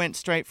mean, I went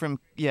straight from,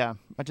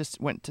 I just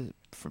went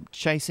from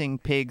chasing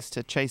pigs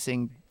to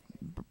chasing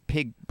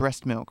pig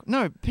breast milk.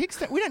 No,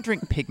 pigs, we don't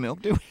drink pig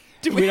milk, do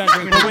we? We don't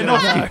drink We're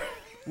not,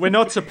 we're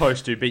not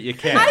supposed to, but you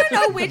can. I don't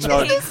know which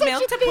pig's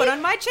milk to put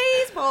on my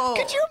cheese ball.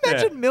 Could you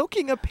imagine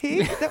milking a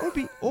pig? That would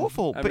be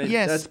awful. I But mean,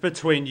 yes. that's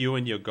between you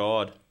and your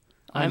God.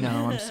 I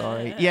know, I'm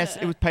sorry. Yes,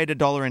 it was paid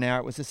 $1 an hour.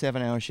 It was a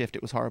 7-hour shift.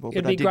 It was horrible.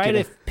 It'd but be I did great get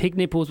if pig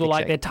nipples were big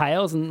like shake. their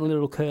tails and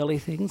little curly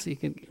things, so you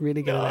could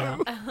really get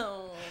it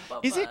out.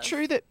 Is it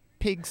true that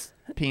pigs'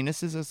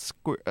 penises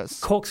are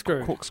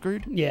Corkscrew.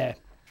 corkscrewed? Yeah.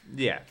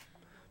 Yeah.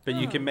 But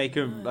you can make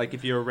them,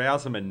 if you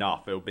arouse them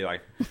enough, it'll be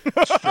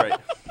straight.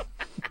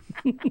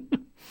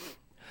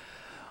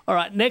 All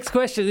right, next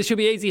question. This should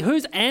be easy.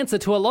 Whose answer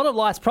to a lot of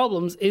life's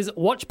problems is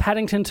watch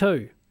Paddington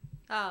 2?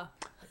 Oh,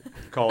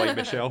 Collie,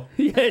 Michelle.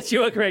 Yes,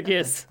 you are correct,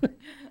 yes.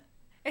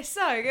 it's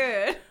so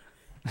good.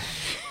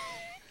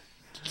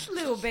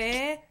 Little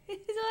bear. He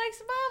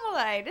likes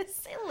marmalade. It's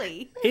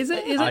silly. Is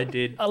it I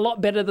did. a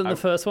lot better than the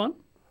first one?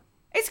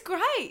 It's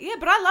great, yeah,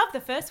 but I love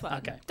the first one.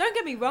 Okay. Don't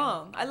get me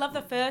wrong. I love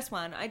the first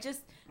one. I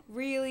just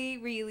really,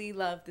 really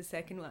love the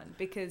second one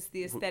because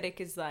the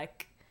aesthetic is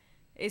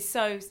it's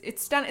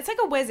done. It's like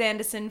a Wes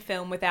Anderson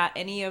film without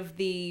any of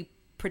the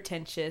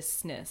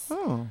pretentiousness.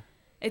 Oh.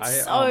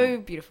 It's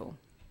so beautiful.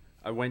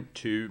 I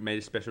made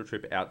a special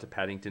trip out to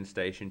Paddington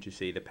Station to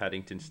see the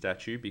Paddington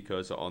statue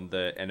because on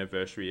the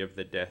anniversary of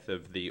the death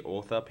of the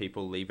author,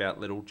 people leave out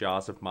little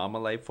jars of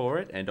marmalade for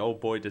it, and oh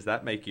boy, does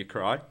that make you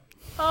cry.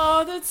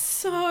 Oh, that's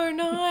so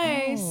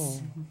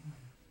nice.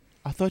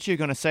 I thought you were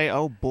going to say,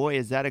 oh boy,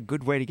 is that a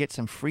good way to get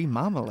some free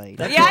marmalade?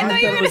 Yeah, I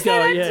thought you were going to was say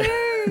going, that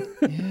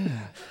yeah. too.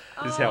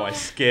 This is how I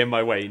scare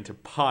my way into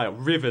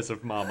rivers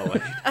of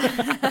marmalade.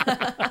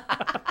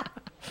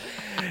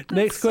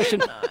 Next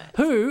question.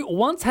 Who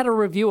once had a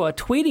reviewer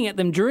tweeting at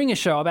them during a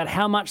show about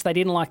how much they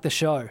didn't like the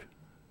show?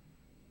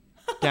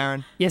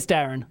 Darren, Yes,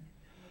 Darren.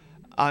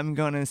 I'm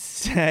going to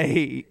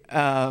say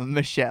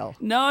Michelle.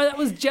 No, that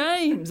was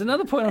James.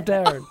 Another point off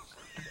Darren.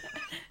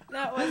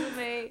 That wasn't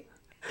me.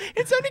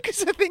 It's only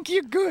because I think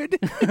you're good.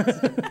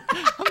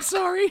 I'm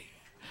sorry.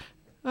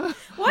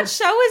 What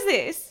show is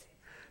this?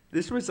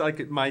 This was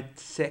my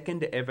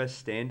second ever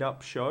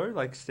stand-up show,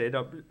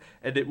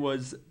 and it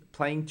was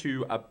playing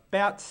to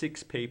about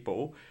 6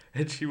 people,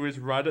 and she was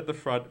right at the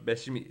front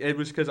messaging me. It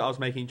was because I was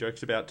making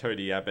jokes about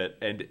Tony Abbott,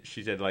 and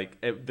she said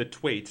the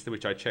tweets,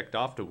 which I checked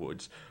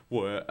afterwards,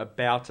 were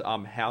about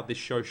how this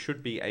show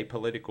should be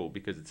apolitical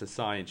because it's a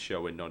science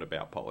show and not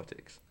about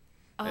politics,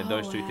 and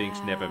those two things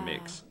never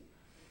mix.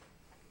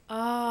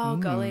 Oh,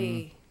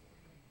 golly.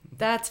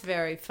 That's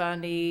very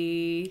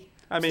funny.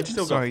 I mean,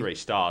 still got 3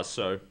 stars,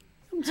 so...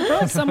 I'm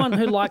surprised someone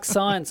who likes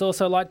science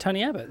also liked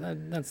Tony Abbott.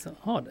 That's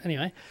odd.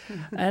 Anyway.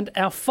 And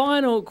our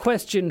final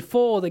question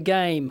for the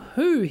game.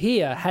 Who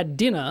here had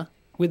dinner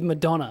with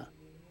Madonna?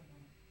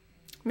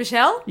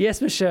 Michelle?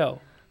 Yes,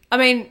 Michelle. I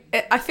mean,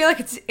 I feel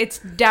like it's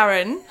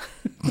Darren.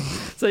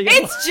 So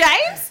It's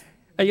James?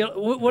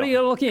 What are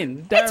you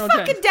looking? Darren It's or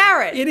fucking James?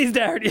 Darren. It is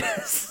Darren,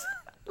 yes.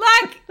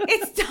 Like,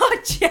 it's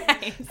not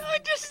James. I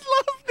just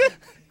love that.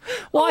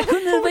 Why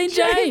couldn't it have been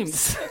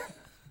James?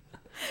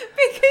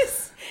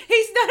 Because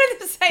he's not in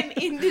the same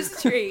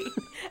industry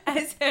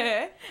as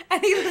her,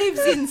 and he lives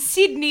in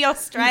Sydney,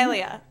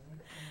 Australia.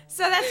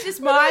 So that's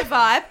just my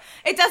vibe.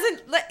 It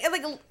doesn't,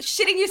 like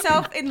shitting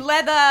yourself in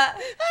leather,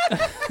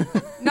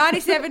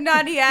 97,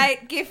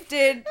 98,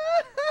 gifted,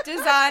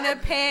 designer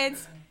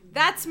pants.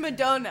 That's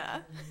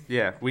Madonna.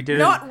 Yeah, we didn't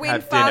Not Wind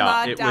have dinner.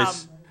 Farmer, It dumb.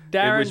 was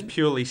Darren,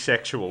 purely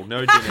sexual.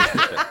 No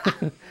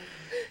dinner.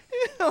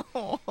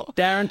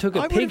 Darren took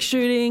a pig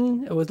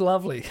shooting. It was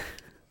lovely.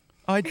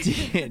 I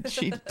did.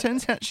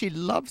 Turns out she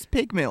loves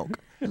pig milk.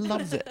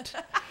 Loves it.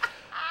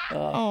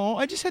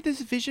 I just had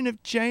this vision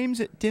of James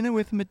at dinner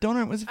with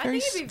Madonna. It was very I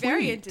think sweet. he'd be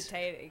very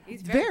entertaining.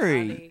 He's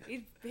very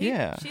funny.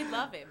 Yeah. She'd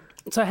love him.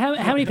 So how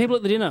many people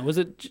at the dinner? Was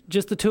it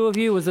just the two of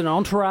you? Was it an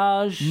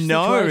entourage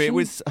No, situation? it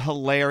was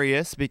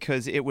hilarious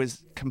because it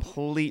was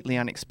completely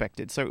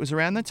unexpected. So it was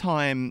around the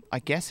time, I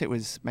guess it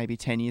was maybe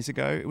 10 years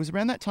ago. It was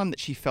around that time that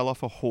she fell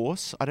off a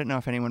horse. I don't know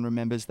if anyone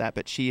remembers that,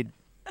 but she'd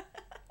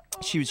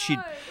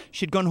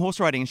gone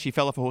horse riding and she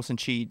fell off a horse and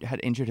she had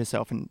injured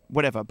herself and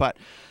whatever. But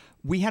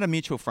we had a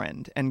mutual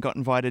friend and got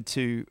invited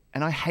to,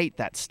 and I hate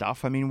that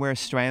stuff. I mean, we're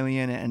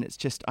Australian and it's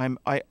just,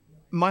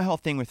 my whole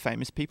thing with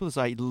famous people is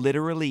I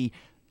literally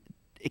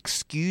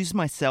excuse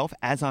myself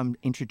as I'm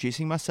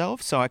introducing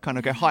myself. So I kind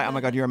of go, hi, oh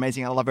my God, you're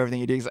amazing. I love everything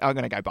you do. So I'm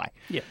going to go, bye.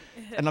 Yeah.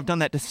 And I've done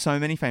that to so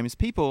many famous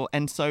people.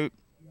 And so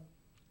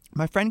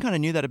my friend kind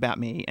of knew that about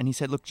me. And he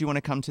said, look, do you want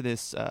to come to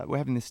this? We're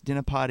having this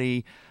dinner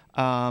party.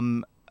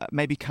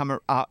 Maybe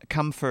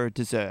come for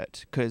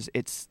dessert because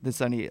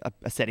there's only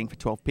a setting for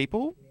 12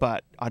 people,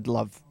 but I'd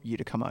love you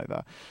to come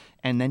over.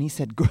 And then he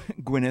said,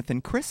 Gwyneth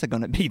and Chris are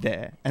going to be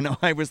there. And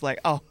I was like,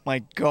 oh my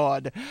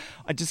God,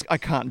 I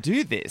can't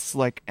do this.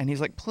 And he's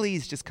like,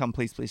 please just come,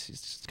 please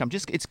just come.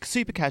 It's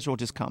super casual,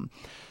 just come.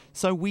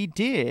 So we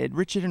did.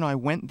 Richard and I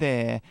went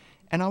there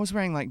and I was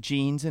wearing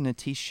jeans and a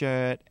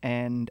t-shirt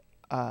and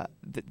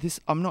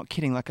I'm not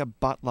kidding, a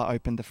butler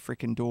opened the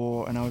freaking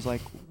door and I was like,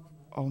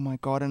 oh my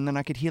God. And then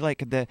I could hear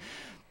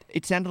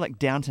it sounded like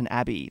Downton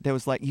Abbey. There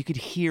was you could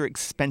hear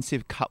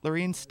expensive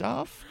cutlery and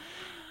stuff.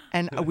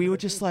 And we were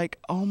just like,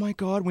 oh my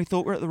God, we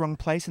thought we were at the wrong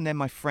place. And then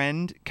my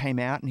friend came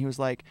out and he was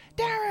like,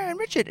 Darren,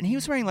 Richard. And he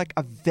was wearing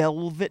a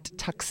velvet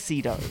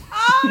tuxedo.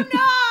 Oh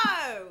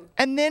no!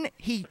 And then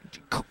he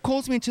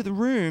calls me into the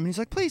room and he's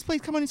like, please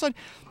come on inside.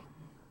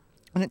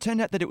 And it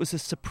turned out that it was a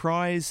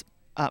surprise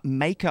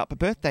makeup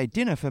birthday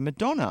dinner for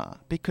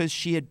Madonna because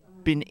she had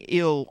been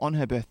ill on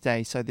her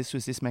birthday, so this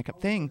was this makeup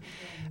thing.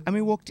 And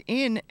we walked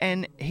in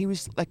and he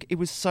was it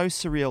was so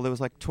surreal. There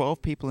was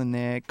 12 people in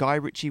there. Guy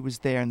Ritchie was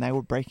there and they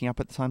were breaking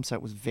up at the time, so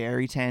it was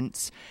very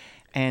tense.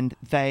 And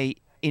they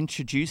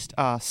introduced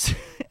us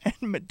and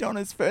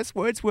Madonna's first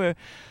words were,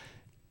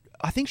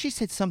 I think she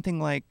said something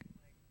like,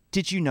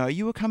 did you know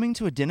you were coming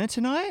to a dinner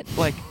tonight?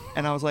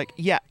 And I was like,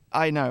 yeah,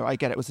 I know, I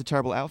get it. It was a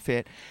terrible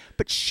outfit.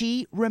 But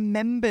she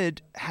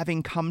remembered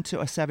having come to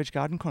a Savage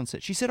Garden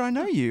concert. She said, I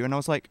know you. And I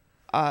was like,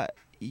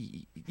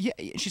 yeah.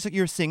 She's like,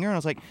 you're a singer? And I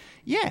was like,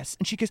 yes.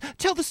 And she goes,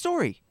 tell the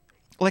story.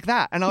 Like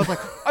that. And I was like,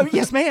 oh,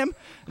 yes, ma'am.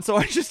 And so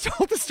I just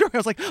told the story. I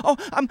was like,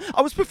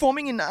 I was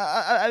performing in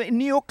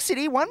New York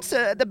City once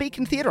at the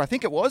Beacon Theatre, I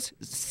think it was.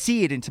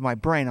 Seared into my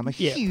brain. I'm a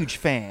huge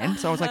fan.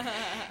 So I was like,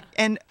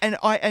 and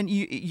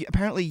you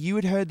apparently you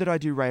had heard that I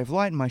do Ray of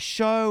Light in my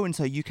show. And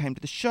so you came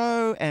to the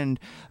show and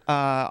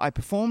I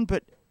performed,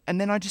 and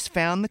then I just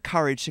found the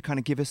courage to kind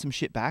of give her some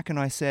shit back. And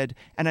I said,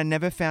 and I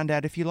never found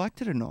out if you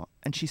liked it or not.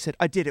 And she said,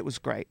 I did. It was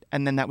great.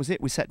 And then that was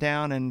it. We sat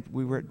down and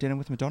we were at dinner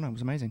with Madonna. It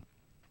was amazing.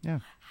 Yeah.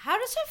 How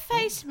does her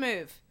face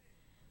move?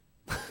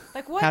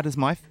 What? How does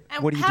what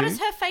do you do? How does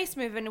her face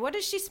move and what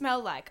does she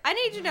smell like? I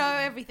need to know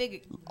everything.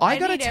 I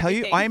got to tell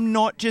you, I'm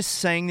not just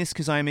saying this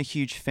because I'm a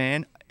huge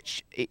fan.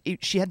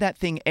 She had that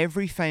thing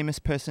every famous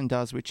person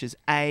does, which is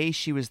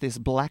she was this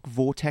black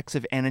vortex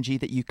of energy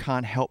that you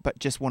can't help but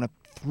just want to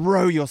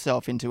throw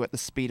yourself into at the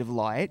speed of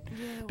light,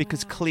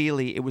 because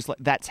clearly it was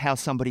that's how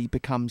somebody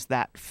becomes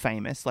that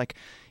famous.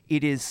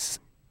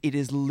 It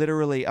is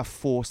literally a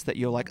force that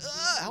you're like,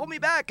 hold me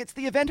back, it's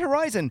the Event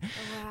Horizon.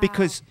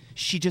 Because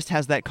she just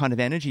has that kind of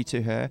energy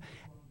to her.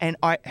 And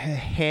her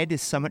head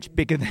is so much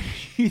bigger than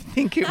you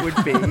think it would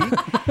be.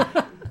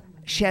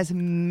 She has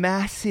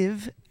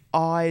massive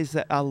eyes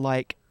that are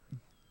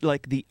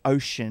like the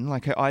ocean.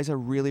 Like her eyes are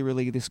really,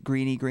 really this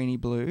greeny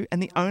blue.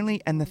 And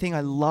the thing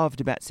I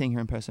loved about seeing her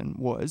in person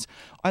was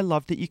I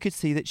loved that you could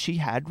see that she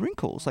had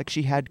wrinkles. Like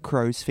she had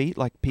crow's feet,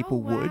 like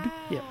people would.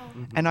 Yeah.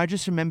 And I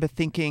just remember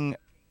thinking,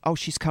 oh,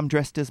 she's come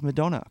dressed as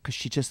Madonna because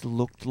she just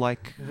looked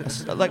like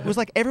it was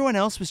like everyone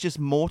else was just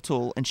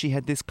mortal, and she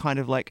had this kind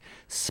of like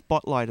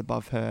spotlight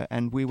above her,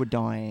 and we were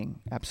dying,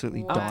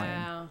 absolutely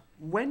dying.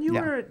 When you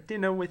were at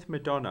dinner with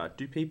Madonna,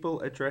 do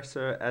people address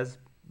her as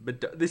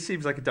Madonna? This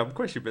seems like a dumb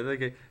question, but they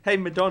go, "Hey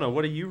Madonna,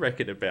 what do you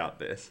reckon about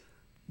this?"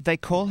 They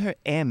call her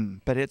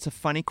M, but it's a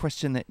funny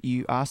question that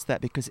you asked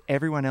that because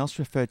everyone else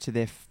referred to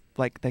they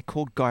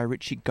called Guy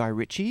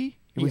Ritchie.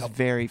 It was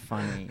very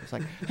funny. It's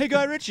like, hey,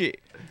 Guy Ritchie,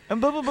 and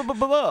blah, blah, blah, blah,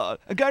 blah, blah.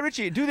 Guy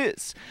Ritchie, do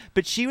this.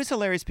 But she was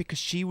hilarious because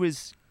she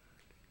was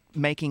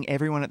making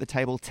everyone at the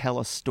table tell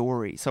a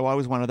story. So I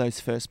was one of those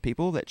first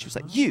people that she was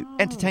like, you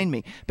entertain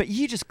me. But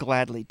you just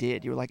gladly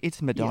did. You were like,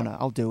 it's Madonna.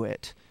 I'll do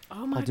it.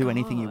 Oh my I'll do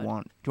anything you God.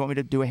 want. Do you want me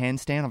to do a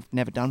handstand? I've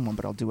never done one,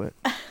 but I'll do it.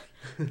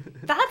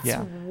 That's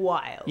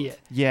wild. Yeah.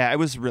 Yeah, it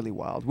was really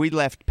wild. We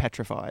left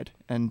petrified,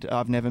 and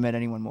I've never met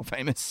anyone more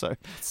famous. So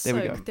there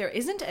we go. There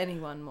isn't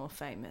anyone more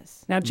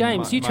famous. Now,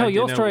 James, you tell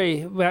your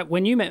story about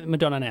when you met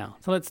Madonna now.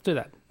 So let's do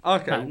that.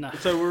 Okay, No.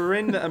 so we're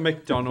in a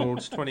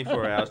McDonald's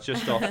 24 hours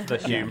just off the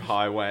Hume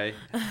Highway.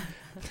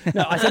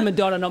 No, I said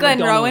Madonna, not Glen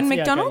McDonald's. Rowan Yeah,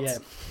 McDonald's?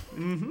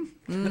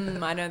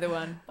 okay, I know the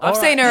one. I've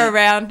seen her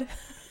around.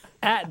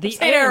 At the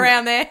Seen her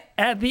around there.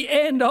 At the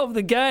end of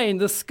the game,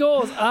 the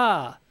scores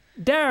are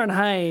Darren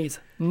Hayes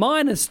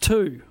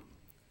 -2.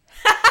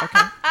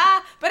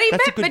 But he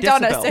That's a met good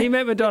Madonna. decibel. So He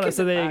met Madonna,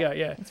 so there you go.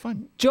 Yeah, It's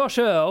fine. Josh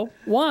Earl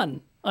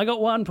 1. I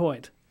got 1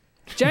 point.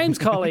 James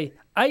Colley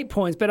 8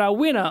 points, but our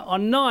winner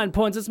on 9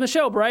 points is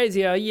Michelle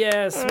Brazier.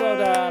 Yes, well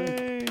done.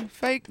 Hey,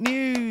 fake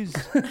news.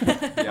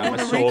 Yeah, I'm a What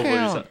a sore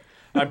recount. loser.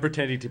 I'm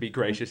pretending to be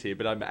gracious here,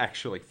 but I'm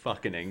actually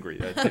fucking angry.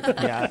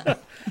 Yeah,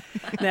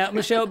 Now,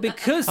 Michelle,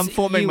 because I'm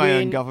forming you my own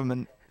win,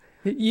 government.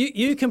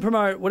 You can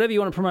promote whatever you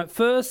want to promote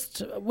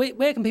first.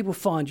 Where can people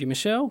find you,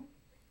 Michelle?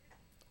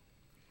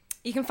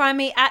 You can find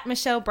me at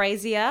Michelle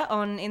Brazier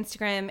on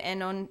Instagram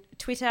and on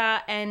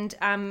Twitter, and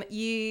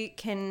you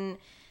can.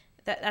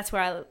 That's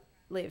where I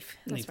live.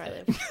 That's where I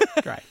live.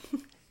 Great.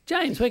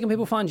 James, where can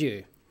people find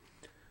you?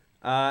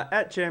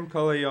 At Jam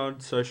Collie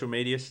on social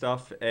media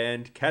stuff,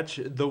 and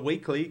catch The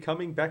Weekly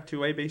coming back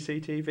to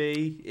ABC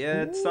TV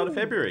at the start of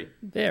February.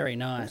 Very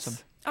nice.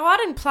 Awesome. Oh, I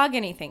didn't plug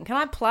anything. Can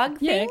I plug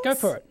things? Yeah, go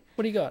for it.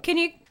 What do you got? Can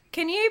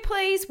you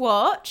please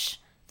watch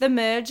The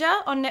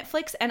Merger on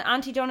Netflix and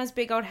Auntie Donna's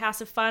Big Old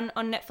House of Fun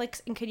on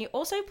Netflix? And can you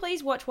also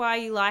please watch Why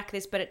You Like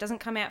This, but it doesn't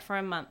come out for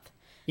a month?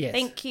 Yes.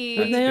 Thank you.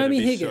 With Naomi gonna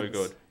be Higgins. so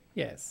good.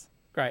 Yes.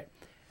 Great.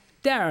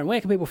 Darren, where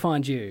can people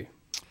find you?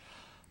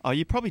 Oh,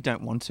 you probably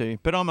don't want to,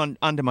 but I'm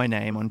under my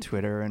name on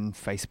Twitter and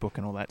Facebook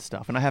and all that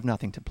stuff, and I have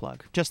nothing to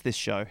plug. Just this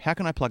show. How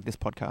can I plug this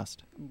podcast?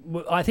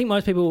 Well, I think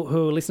most people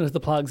who listen to the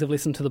plugs have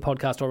listened to the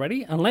podcast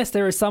already, unless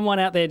there is someone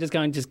out there just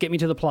going, just get me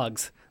to the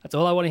plugs. That's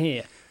all I want to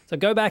hear. So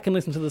go back and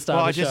listen to the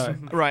start of the show.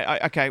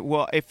 Right, okay.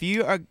 Well, if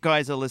you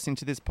guys are listening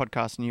to this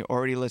podcast and you're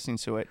already listening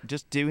to it,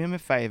 just do him a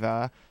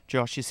favor.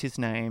 Josh is his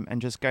name,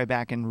 and just go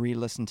back and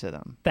re-listen to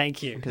them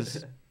Thank you.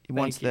 because he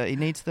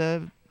needs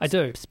the I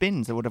do.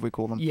 spins or whatever we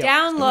call them. Yeah.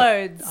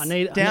 Downloads.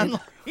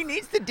 He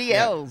needs the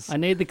DLs. I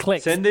need the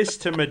clicks. Send this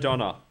to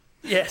Madonna.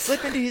 Yes.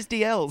 Slip into his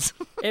DLs.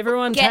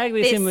 Everyone Get tag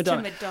this in to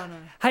Madonna. Madonna.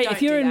 Hey, Don't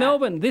if you're do in that.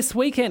 Melbourne this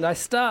weekend, I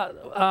start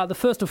the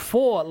first of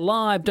 4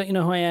 live Don't You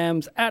Know Who I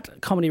Am's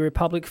at Comedy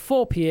Republic,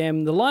 4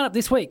 p.m. The lineup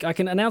this week, I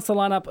can announce the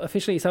lineup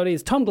officially. So it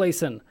is Tom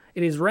Gleeson,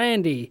 it is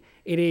Randy,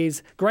 it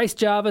is Grace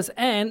Jarvis,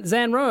 and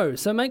Zan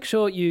Rose. So make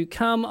sure you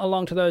come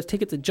along to those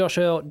tickets at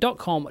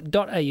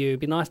joshearl.com.au. It'd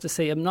be nice to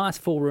see a nice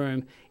full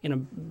room in a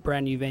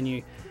brand new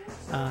venue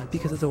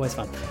because it's always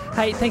fun.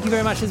 Hey, thank you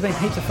very much. It's been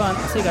heaps of fun.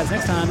 I'll see you guys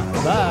next time.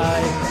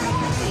 Bye.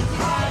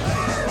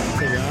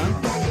 See you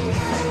everyone.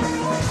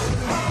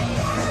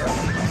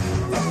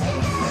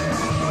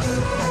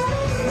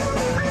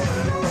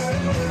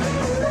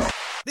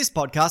 This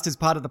podcast is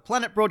part of the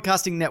Planet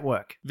Broadcasting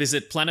Network.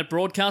 Visit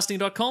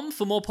planetbroadcasting.com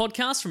for more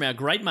podcasts from our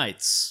great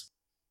mates.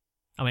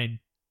 I mean,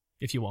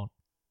 if you want.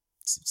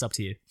 It's up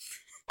to you.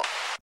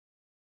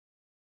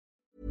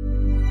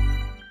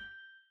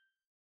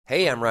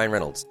 Hey, I'm Ryan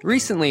Reynolds.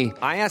 Recently,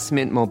 I asked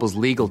Mint Mobile's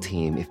legal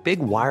team if big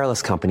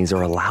wireless companies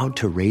are allowed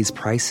to raise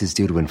prices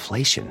due to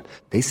inflation.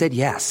 They said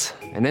yes.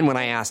 And then when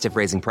I asked if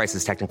raising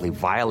prices technically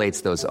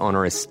violates those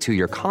onerous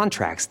 2-year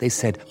contracts, they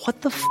said,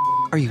 "What the f***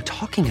 are you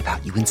talking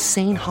about, you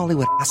insane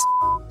Hollywood ass?"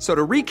 So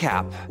to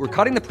recap, we're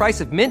cutting the price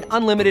of Mint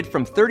Unlimited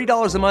from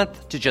 $30 a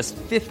month to just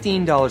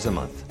 $15 a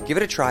month. Give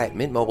it a try at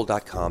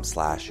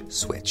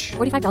mintmobile.com/switch.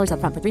 $45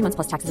 up front for 3 months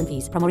plus taxes and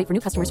fees. Promo rate for new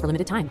customers for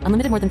limited time.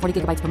 Unlimited more than 40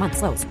 gigabytes per month.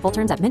 Slows full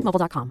terms at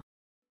mintmobile.com.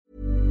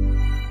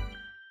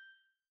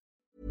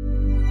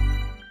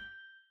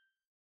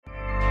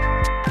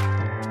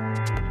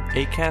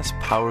 Acast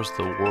powers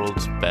the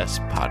world's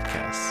best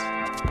podcasts.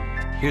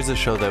 Here's a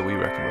show that we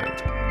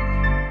recommend.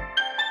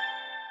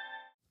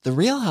 The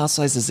Real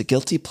Housewives is a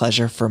guilty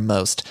pleasure for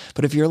most,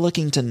 but if you're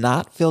looking to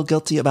not feel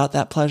guilty about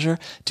that pleasure,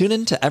 tune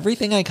in to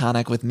Everything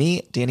Iconic with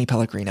me, Danny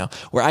Pellegrino,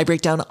 where I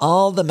break down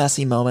all the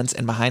messy moments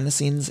and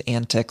behind-the-scenes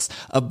antics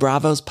of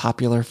Bravo's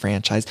popular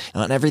franchise.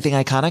 And on Everything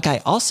Iconic,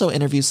 I also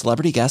interview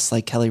celebrity guests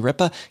like Kelly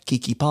Ripa,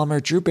 Keke Palmer,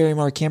 Drew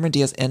Barrymore, Cameron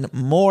Diaz, and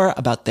more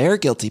about their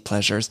guilty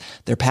pleasures,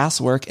 their past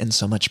work, and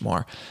so much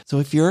more. So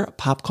if you're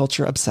pop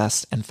culture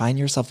obsessed and find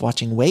yourself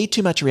watching way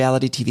too much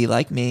reality TV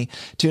like me,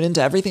 tune in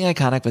to Everything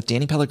Iconic with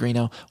Danny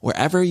Pellegrino,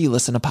 wherever you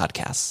listen to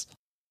podcasts.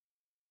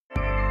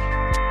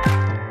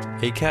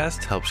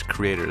 Acast helps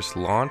creators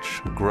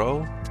launch, grow,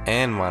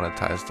 and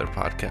monetize their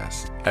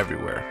podcasts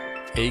everywhere.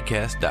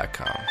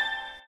 Acast.com.